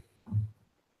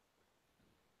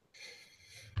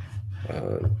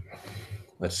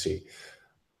 Let's see.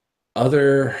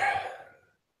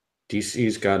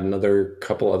 DC's got another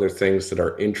couple other things that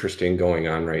are interesting going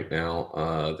on right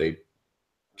now. They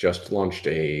just launched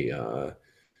a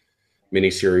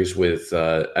miniseries with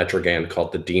Etrigan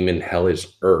called The Demon Hell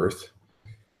is Earth.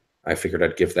 I figured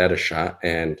I'd give that a shot.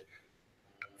 And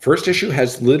first issue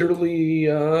has literally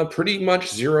pretty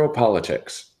much zero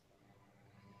politics,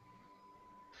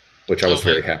 which I was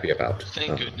very happy about.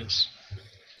 Thank goodness.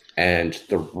 and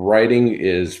the writing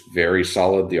is very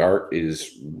solid. The art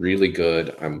is really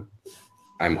good.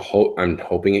 I'm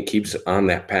hoping it keeps on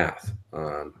that path.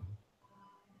 And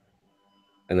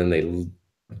then they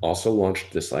also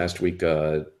launched this last week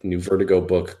a new Vertigo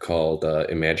book called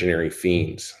Imaginary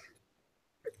Fiends.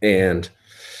 And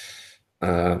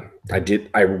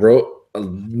I wrote a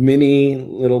mini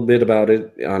little bit about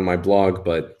it on my blog,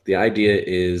 but the idea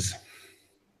is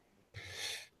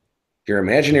your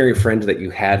imaginary friend that you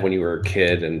had when you were a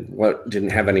kid and what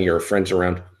didn't have any of your friends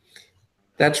around,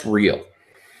 that's real.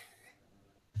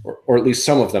 Or at least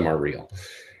some of them are real.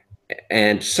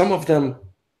 And some of them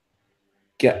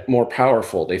get more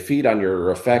powerful. They feed on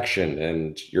your affection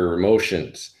and your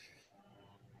emotions.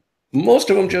 Most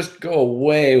of them just go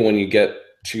away when you get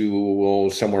to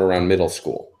somewhere around middle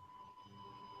school.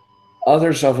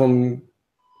 Others of them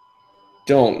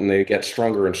don't, and they get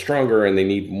stronger and stronger, and they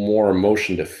need more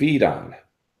emotion to feed on.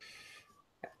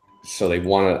 So they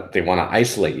want to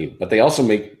isolate you, but they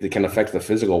can affect the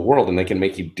physical world, and they can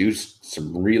make you do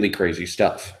some really crazy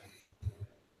stuff.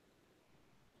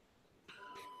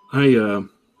 I don't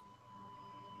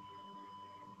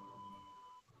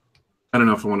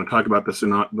know if I want to talk about this or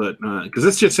not, but because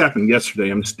this just happened yesterday,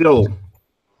 I'm still.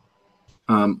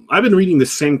 I've been reading the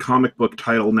same comic book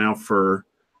title now for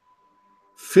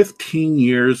 15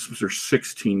 years or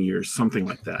 16 years, something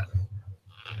like that.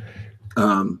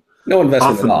 No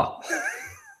investment at all.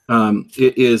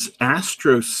 It is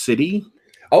Astro City.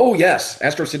 Oh yes,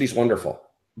 Astro City's wonderful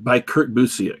by Kurt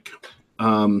Busiek.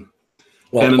 Well,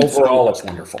 overall, it's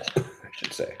wonderful. I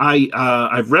should say.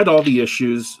 I've read all the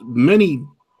issues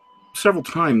several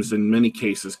times in many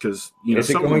cases because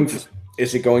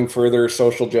is it going further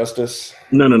social justice?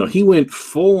 No. He went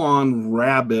full on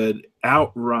rabid,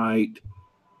 outright,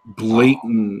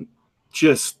 blatant,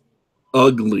 just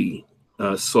ugly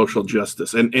social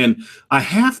justice. And I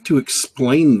have to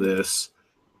explain this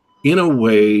in a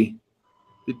way.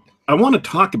 I want to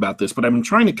talk about this, but I'm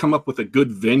trying to come up with a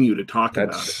good venue to talk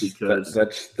about it because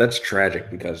that's tragic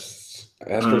because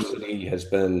Astro City has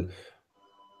been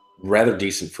rather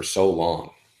decent for so long.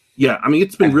 Yeah, I mean,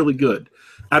 it's been really good.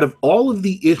 Out of all of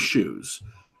the issues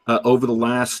over the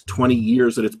last 20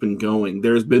 years that it's been going,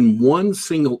 there's been one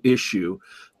single issue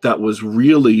that was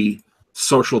really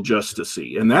social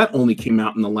justice-y, and that only came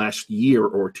out in the last year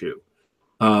or two.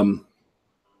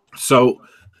 So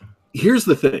here's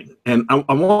the thing, and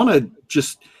I want to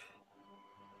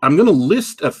I'm going to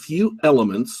list a few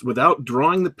elements without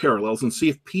drawing the parallels and see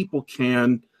if people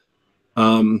can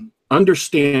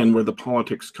understand where the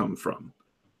politics come from.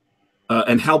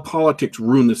 And how politics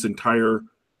ruin this entire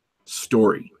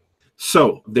story.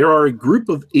 So there are a group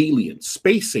of aliens,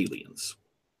 space aliens,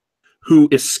 who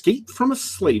escape from a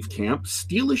slave camp,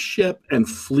 steal a ship, and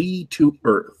flee to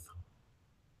Earth.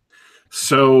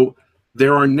 So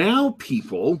there are now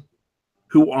people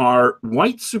who are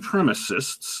white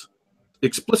supremacists,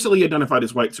 explicitly identified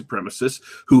as white supremacists,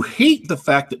 who hate the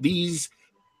fact that these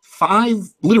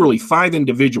literally five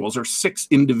individuals or six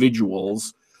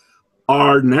individuals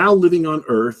are now living on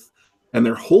Earth, and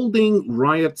they're holding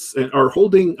riots or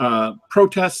holding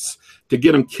protests to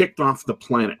get them kicked off the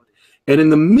planet. And in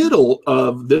the middle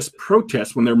of this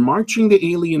protest, when they're marching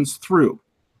the aliens through,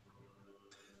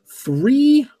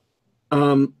 three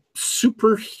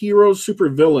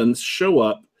supervillains show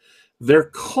up. They're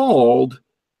called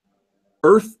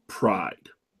Earth Pride.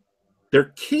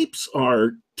 Their capes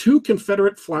are two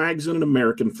Confederate flags and an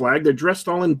American flag. They're dressed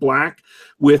all in black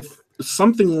with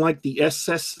something like the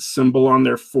SS symbol on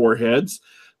their foreheads.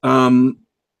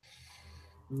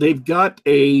 They've got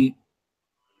a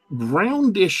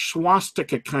roundish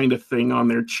swastika kind of thing on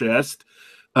their chest.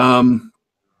 And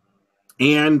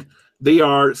they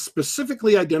are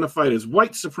specifically identified as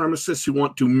white supremacists who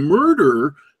want to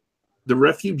murder the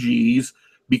refugees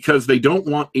because they don't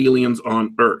want aliens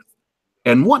on Earth.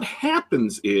 And what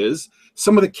happens is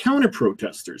some of the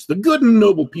counter-protesters, the good and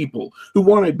noble people who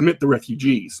want to admit the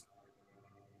refugees,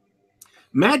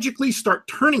 magically start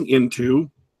turning into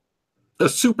a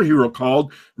superhero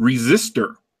called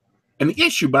Resistor. And the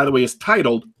issue, by the way, is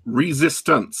titled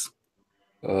Resistance.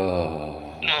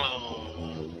 Oh.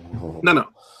 No.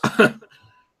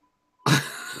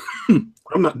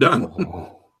 I'm not done.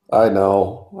 I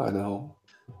know.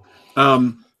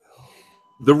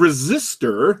 The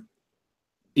Resistor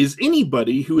is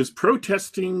anybody who is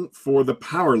protesting for the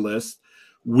powerless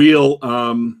will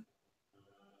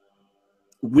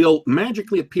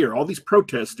magically appear. All these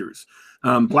protesters,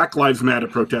 Black Lives Matter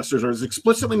protesters, are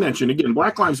explicitly mentioned. Again,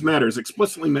 Black Lives Matter is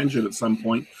explicitly mentioned at some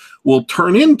point, will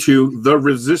turn into the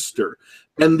Resistor.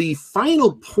 And the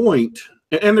final point,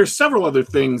 and there's several other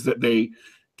things that they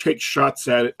take shots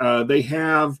at it. They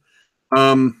have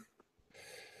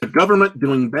the government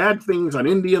doing bad things on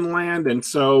Indian land, and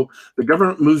so the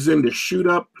government moves in to shoot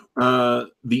up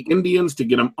the Indians to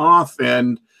get them off,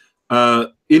 and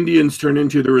Indians turn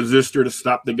into the resistor to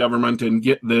stop the government and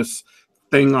get this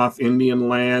thing off Indian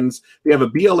lands. They have a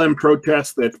BLM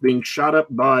protest that's being shot up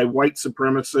by white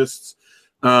supremacists,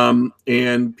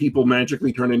 and people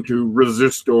magically turn into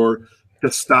resistor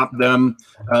to stop them.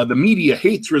 The media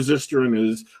hates resistor and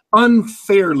is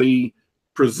unfairly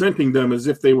presenting them as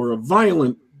if they were a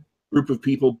violent group of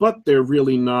people, but they're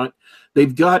really not.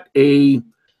 They've got a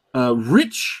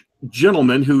rich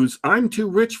gentleman who's, I'm too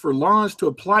rich for laws to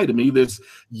apply to me, this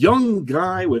young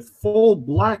guy with full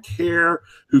black hair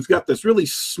who's got this really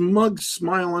smug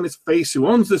smile on his face, who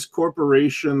owns this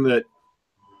corporation that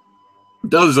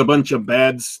does a bunch of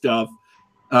bad stuff.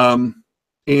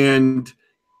 And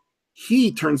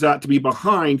he turns out to be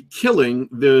behind killing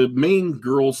the main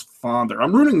girl's father.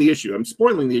 I'm ruining the issue. I'm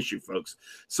spoiling the issue, folks.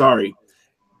 Sorry.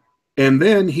 And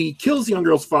then he kills the young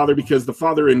girl's father because the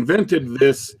father invented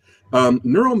this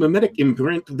neuromimetic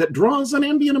imprint that draws on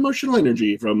ambient emotional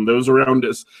energy from those around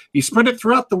us. He spread it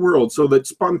throughout the world so that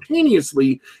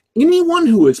spontaneously anyone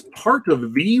who is part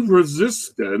of the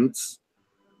resistance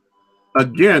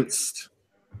against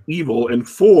evil and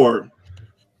for,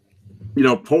 you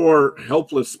know, poor,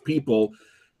 helpless people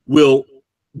will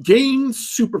gain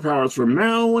superpowers from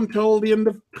now until the end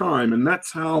of time. And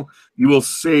that's how you will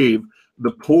save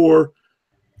the poor,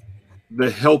 the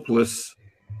helpless,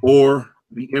 or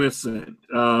the innocent.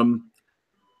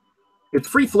 It's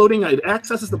free floating. It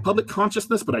accesses the public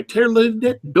consciousness, but I tailored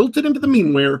it, built it into the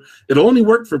memeware. It'll only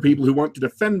work for people who want to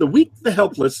defend the weak, the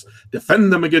helpless,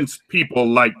 defend them against people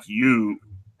like you.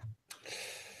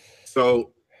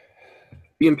 So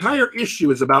the entire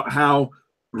issue is about how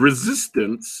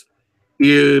resistance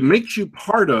makes you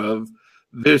part of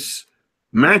this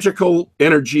magical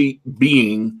energy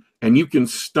being, and you can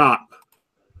stop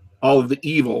all of the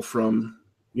evil from,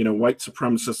 you know, white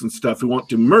supremacists and stuff who want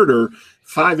to murder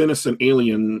 5 innocent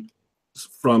aliens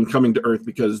from coming to Earth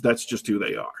because that's just who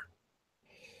they are.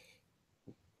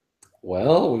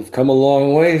 Well, we've come a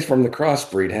long ways from the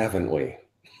crossbreed, haven't we?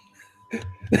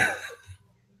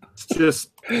 It's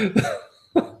just...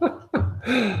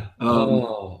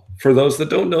 For those that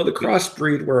don't know, the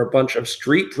crossbreed were a bunch of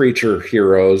street preacher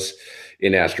heroes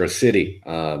in Astro City.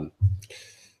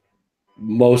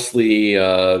 Mostly,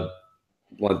 there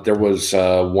was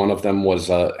one of them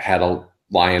had a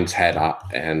lion's head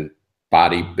up and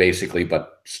body basically,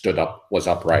 but stood up, was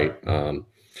upright.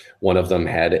 One of them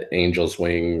had angel's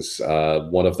wings.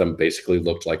 One of them basically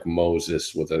looked like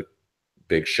Moses with a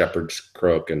big shepherd's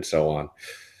crook and so on.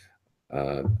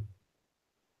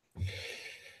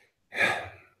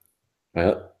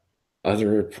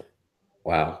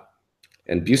 Wow.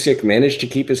 And Busiek managed to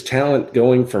keep his talent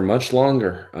going for much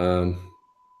longer,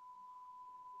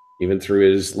 even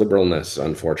through his liberalness,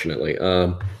 unfortunately.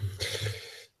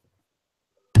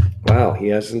 Wow, he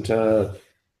hasn't, to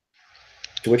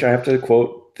which I have to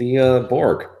quote the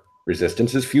Borg,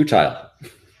 resistance is futile.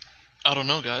 I don't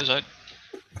know, guys.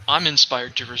 I'm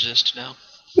inspired to resist now.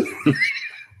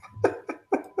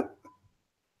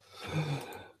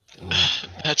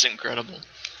 That's incredible.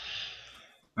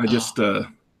 I just,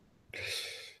 see,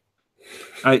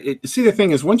 the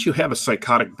thing is, once you have a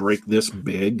psychotic break this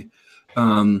big,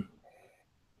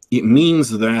 it means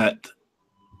that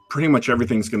pretty much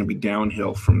everything's going to be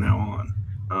downhill from now on.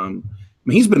 I mean,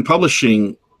 he's been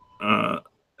publishing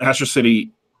Astro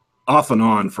City off and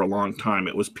on for a long time.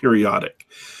 It was periodic.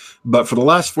 But for the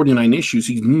last 49 issues,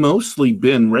 he's mostly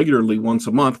been regularly once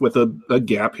a month with a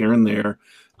gap here and there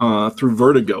through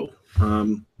Vertigo.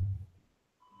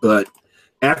 But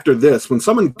after this, when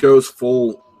someone goes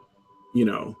full, you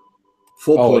know,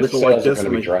 full political like this,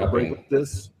 when they break with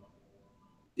this,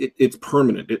 it's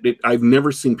permanent. I've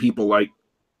never seen people like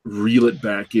reel it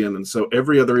back in. And so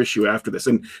every other issue after this,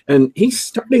 and he's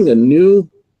starting a new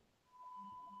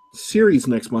series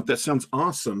next month. That sounds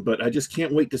awesome, but I just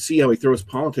can't wait to see how he throws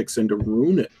politics in to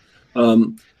ruin it.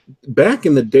 Back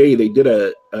in the day, they did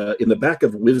in the back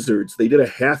of Wizards, they did a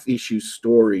half-issue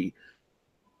story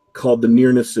called The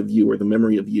Nearness of You, or The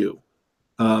Memory of You.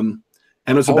 And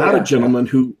it was about a gentleman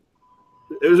who,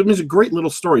 it was a great little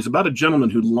story. It's about a gentleman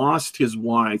who lost his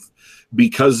wife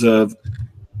because of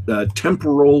a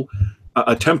temporal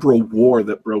war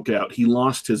that broke out. He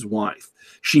lost his wife.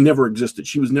 She never existed.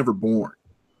 She was never born.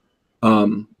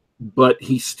 But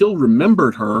he still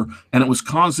remembered her, and it was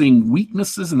causing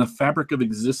weaknesses in the fabric of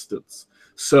existence.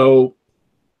 So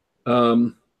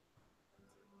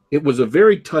it was a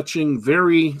very touching,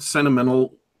 very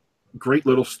sentimental great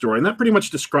little story. And that pretty much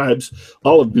describes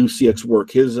all of Busiek's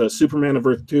work. His Superman of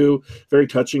Earth 2, very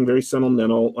touching, very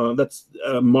sentimental. That's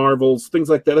Marvels, things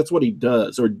like that. That's what he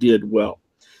does or did well.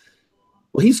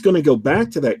 Well, he's going to go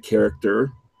back to that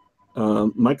character,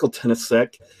 Michael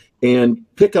Tenesek, and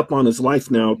pick up on his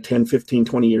life now 10, 15,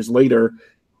 20 years later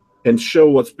and show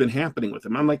what's been happening with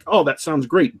him. I'm like, oh, that sounds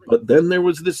great. But then there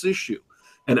was this issue.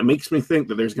 And it makes me think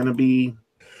that there's going to be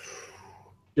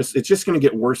it's just going to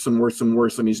get worse and worse and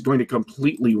worse. And he's going to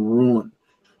completely ruin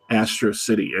Astro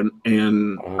City.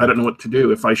 And I don't know what to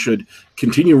do. If I should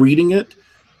continue reading it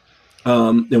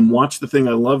and watch the thing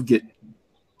I love get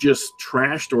just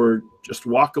trashed, or just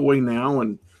walk away now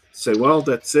and say, well,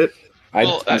 that's it.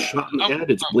 Well, I'm shot in the head.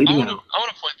 It's bleeding out. I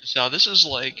want to point this out. This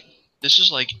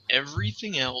is like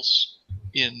everything else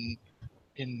in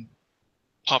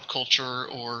pop culture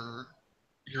or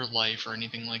your life or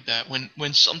anything like that.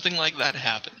 When something like that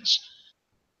happens,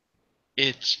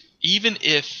 it's, even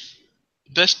if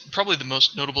probably the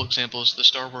most notable example is the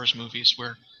Star Wars movies,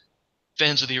 where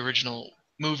fans of the original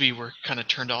movie were kind of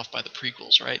turned off by the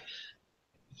prequels, right?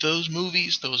 Those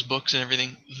movies, those books and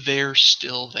everything, they're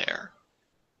still there.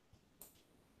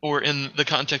 Or in the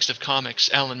context of comics,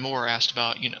 Alan Moore asked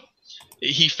about,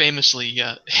 he famously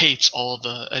hates all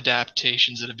the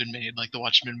adaptations that have been made, like the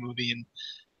Watchmen movie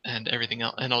and everything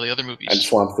else, and all the other movies. And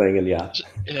Swamp Thing,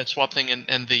 and Swamp Thing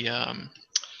and the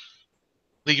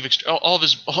League of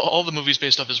all the movies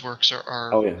based off his works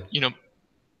are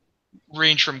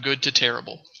range from good to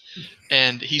terrible.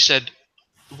 And he said,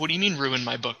 "What do you mean ruin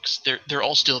my books? They're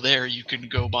all still there. You can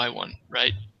go buy one,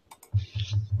 right?"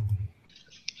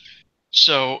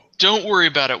 So don't worry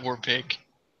about it, Warpig.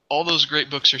 All those great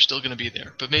books are still going to be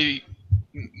there, but maybe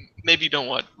you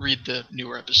don't read the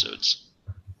newer episodes.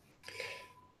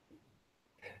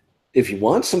 If you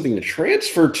want something to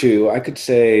transfer to, I could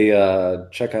say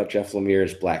check out Jeff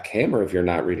Lemire's Black Hammer if you're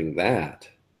not reading that.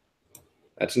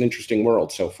 That's an interesting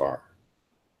world so far.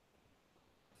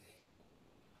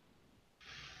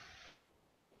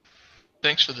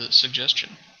 Thanks for the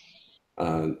suggestion.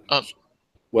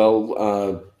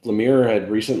 Well, Lemire had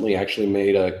recently actually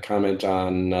made a comment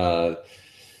on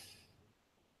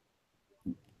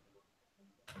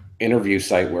interview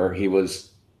site where he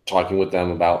was talking with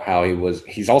them about how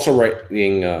he's also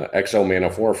writing X-O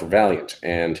Manowar for Valiant,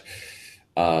 and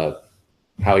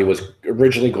how he was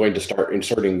originally going to start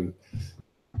inserting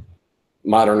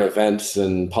modern events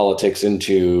and politics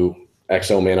into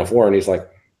X-O Manowar, and he's like,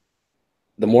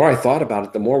 the more I thought about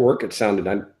it, the more work it sounded,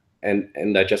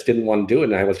 and I just didn't want to do it.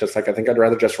 And I was just like, I think I'd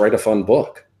rather just write a fun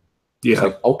book. Yeah. It's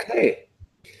like, okay.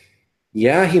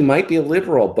 Yeah, he might be a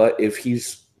liberal, but if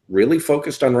he's really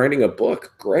focused on writing a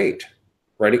book, great.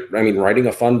 Writing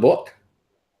a fun book,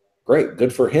 great.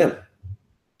 Good for him.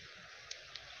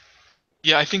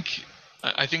 Yeah, I think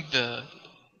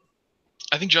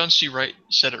John C. Wright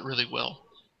said it really well,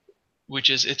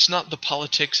 which is, it's not the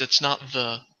politics, it's not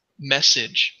the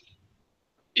message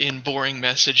in Boring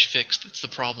Message Fix that's the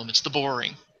problem. It's the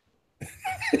boring.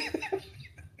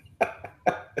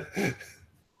 And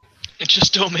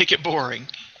just don't make it boring.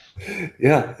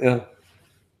 Yeah.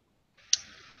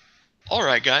 All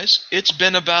right, guys. It's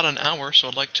been about an hour, so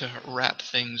I'd like to wrap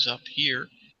things up here.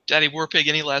 Daddy Warpig,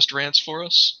 any last rants for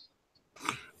us?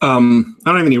 I don't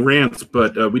have any rants,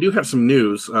 but we do have some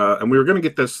news, and we were going to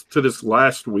get to this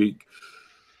last week,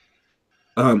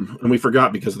 and we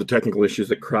forgot because of the technical issues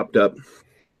that cropped up.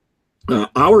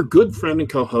 Our good friend and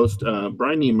co-host,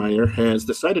 Brian Niemeyer, has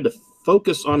decided to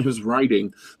focus on his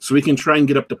writing so he can try and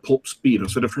get up to pulp speed.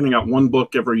 Instead of turning out one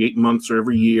book every 8 months or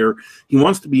every year, he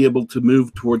wants to be able to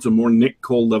move towards a more Nick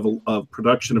Cole level of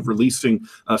production, of releasing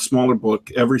a smaller book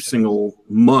every single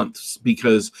month,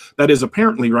 because that is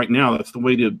apparently right now, that's the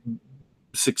way to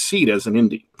succeed as an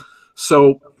indie.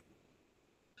 So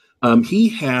he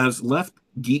has left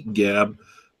Geek Gab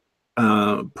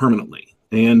permanently.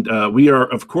 And we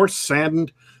are, of course,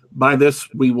 saddened by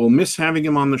this. We will miss having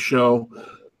him on the show.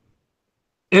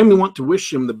 And we want to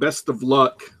wish him the best of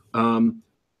luck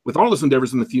with all his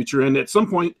endeavors in the future. And at some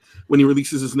point, when he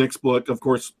releases his next book, of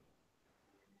course,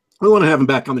 we want to have him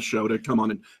back on the show to come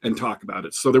on and talk about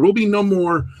it. So there will be no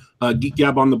more Geek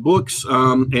Gab on the books.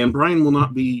 And Brian will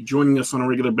not be joining us on a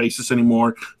regular basis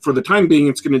anymore. For the time being,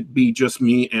 it's going to be just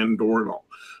me and Dornall.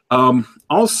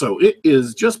 Also, it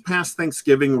is just past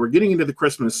Thanksgiving. We're getting into the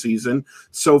Christmas season.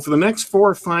 So for the next 4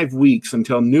 or 5 weeks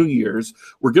until New Year's,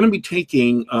 we're going to be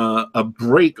taking a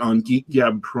break on Geek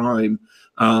Gab Prime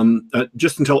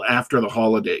just until after the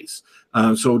holidays.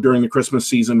 So during the Christmas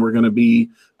season, we're going to be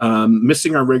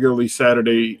missing our regularly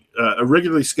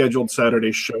scheduled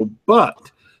Saturday show.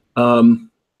 But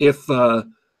if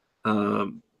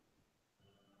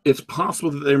it's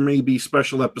possible that there may be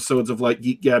special episodes of like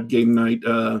Geek Gab Game Night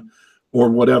or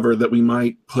whatever that we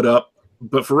might put up.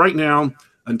 But for right now,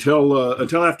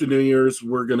 until after New Year's,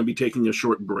 we're going to be taking a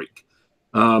short break.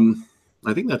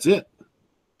 I think that's it.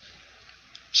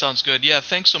 Sounds good. Yeah,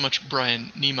 thanks so much,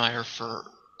 Brian Niemeyer, for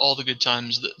all the good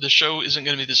times. The show isn't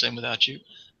going to be the same without you,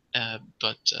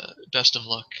 but best of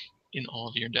luck in all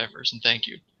of your endeavors, and thank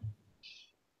you.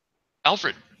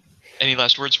 Alfred, any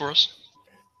last words for us?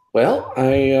 Well,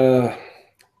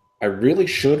 I really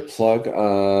should plug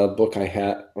a book I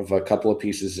had of a couple of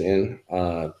pieces in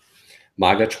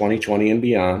MAGA 2020 and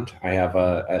Beyond. I have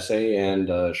a essay and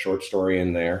a short story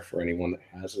in there for anyone that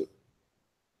hasn't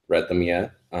read them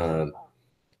yet.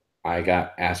 I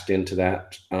got asked into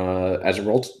that as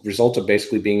a result of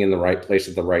basically being in the right place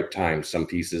at the right time. Some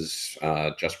pieces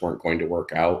just weren't going to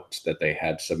work out that they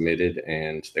had submitted,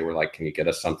 and they were like, "Can you get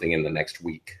us something in the next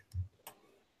week?"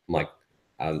 I'm like,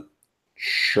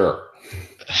 sure.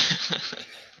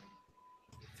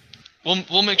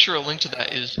 We'll make sure a link to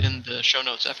that is in the show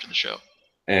notes after the show.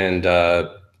 And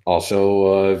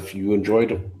also, if you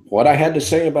enjoyed what I had to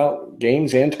say about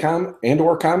games and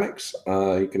or comics,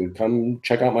 you can come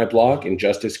check out my blog,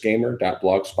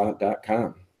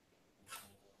 injusticegamer.blogspot.com.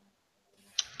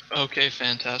 Okay,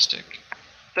 fantastic.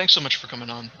 Thanks so much for coming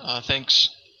on.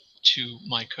 Thanks to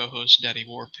my co-host, Daddy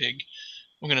Warpig.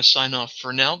 I'm going to sign off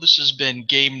for now. This has been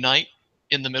Game Night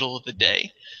in the middle of the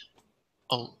day,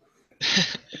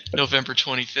 November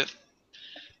 25th.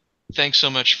 Thanks so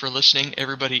much for listening,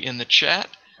 everybody in the chat.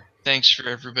 Thanks for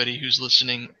everybody who's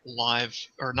listening live,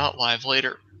 or not live,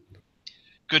 later.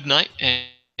 Good night,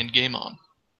 and game on.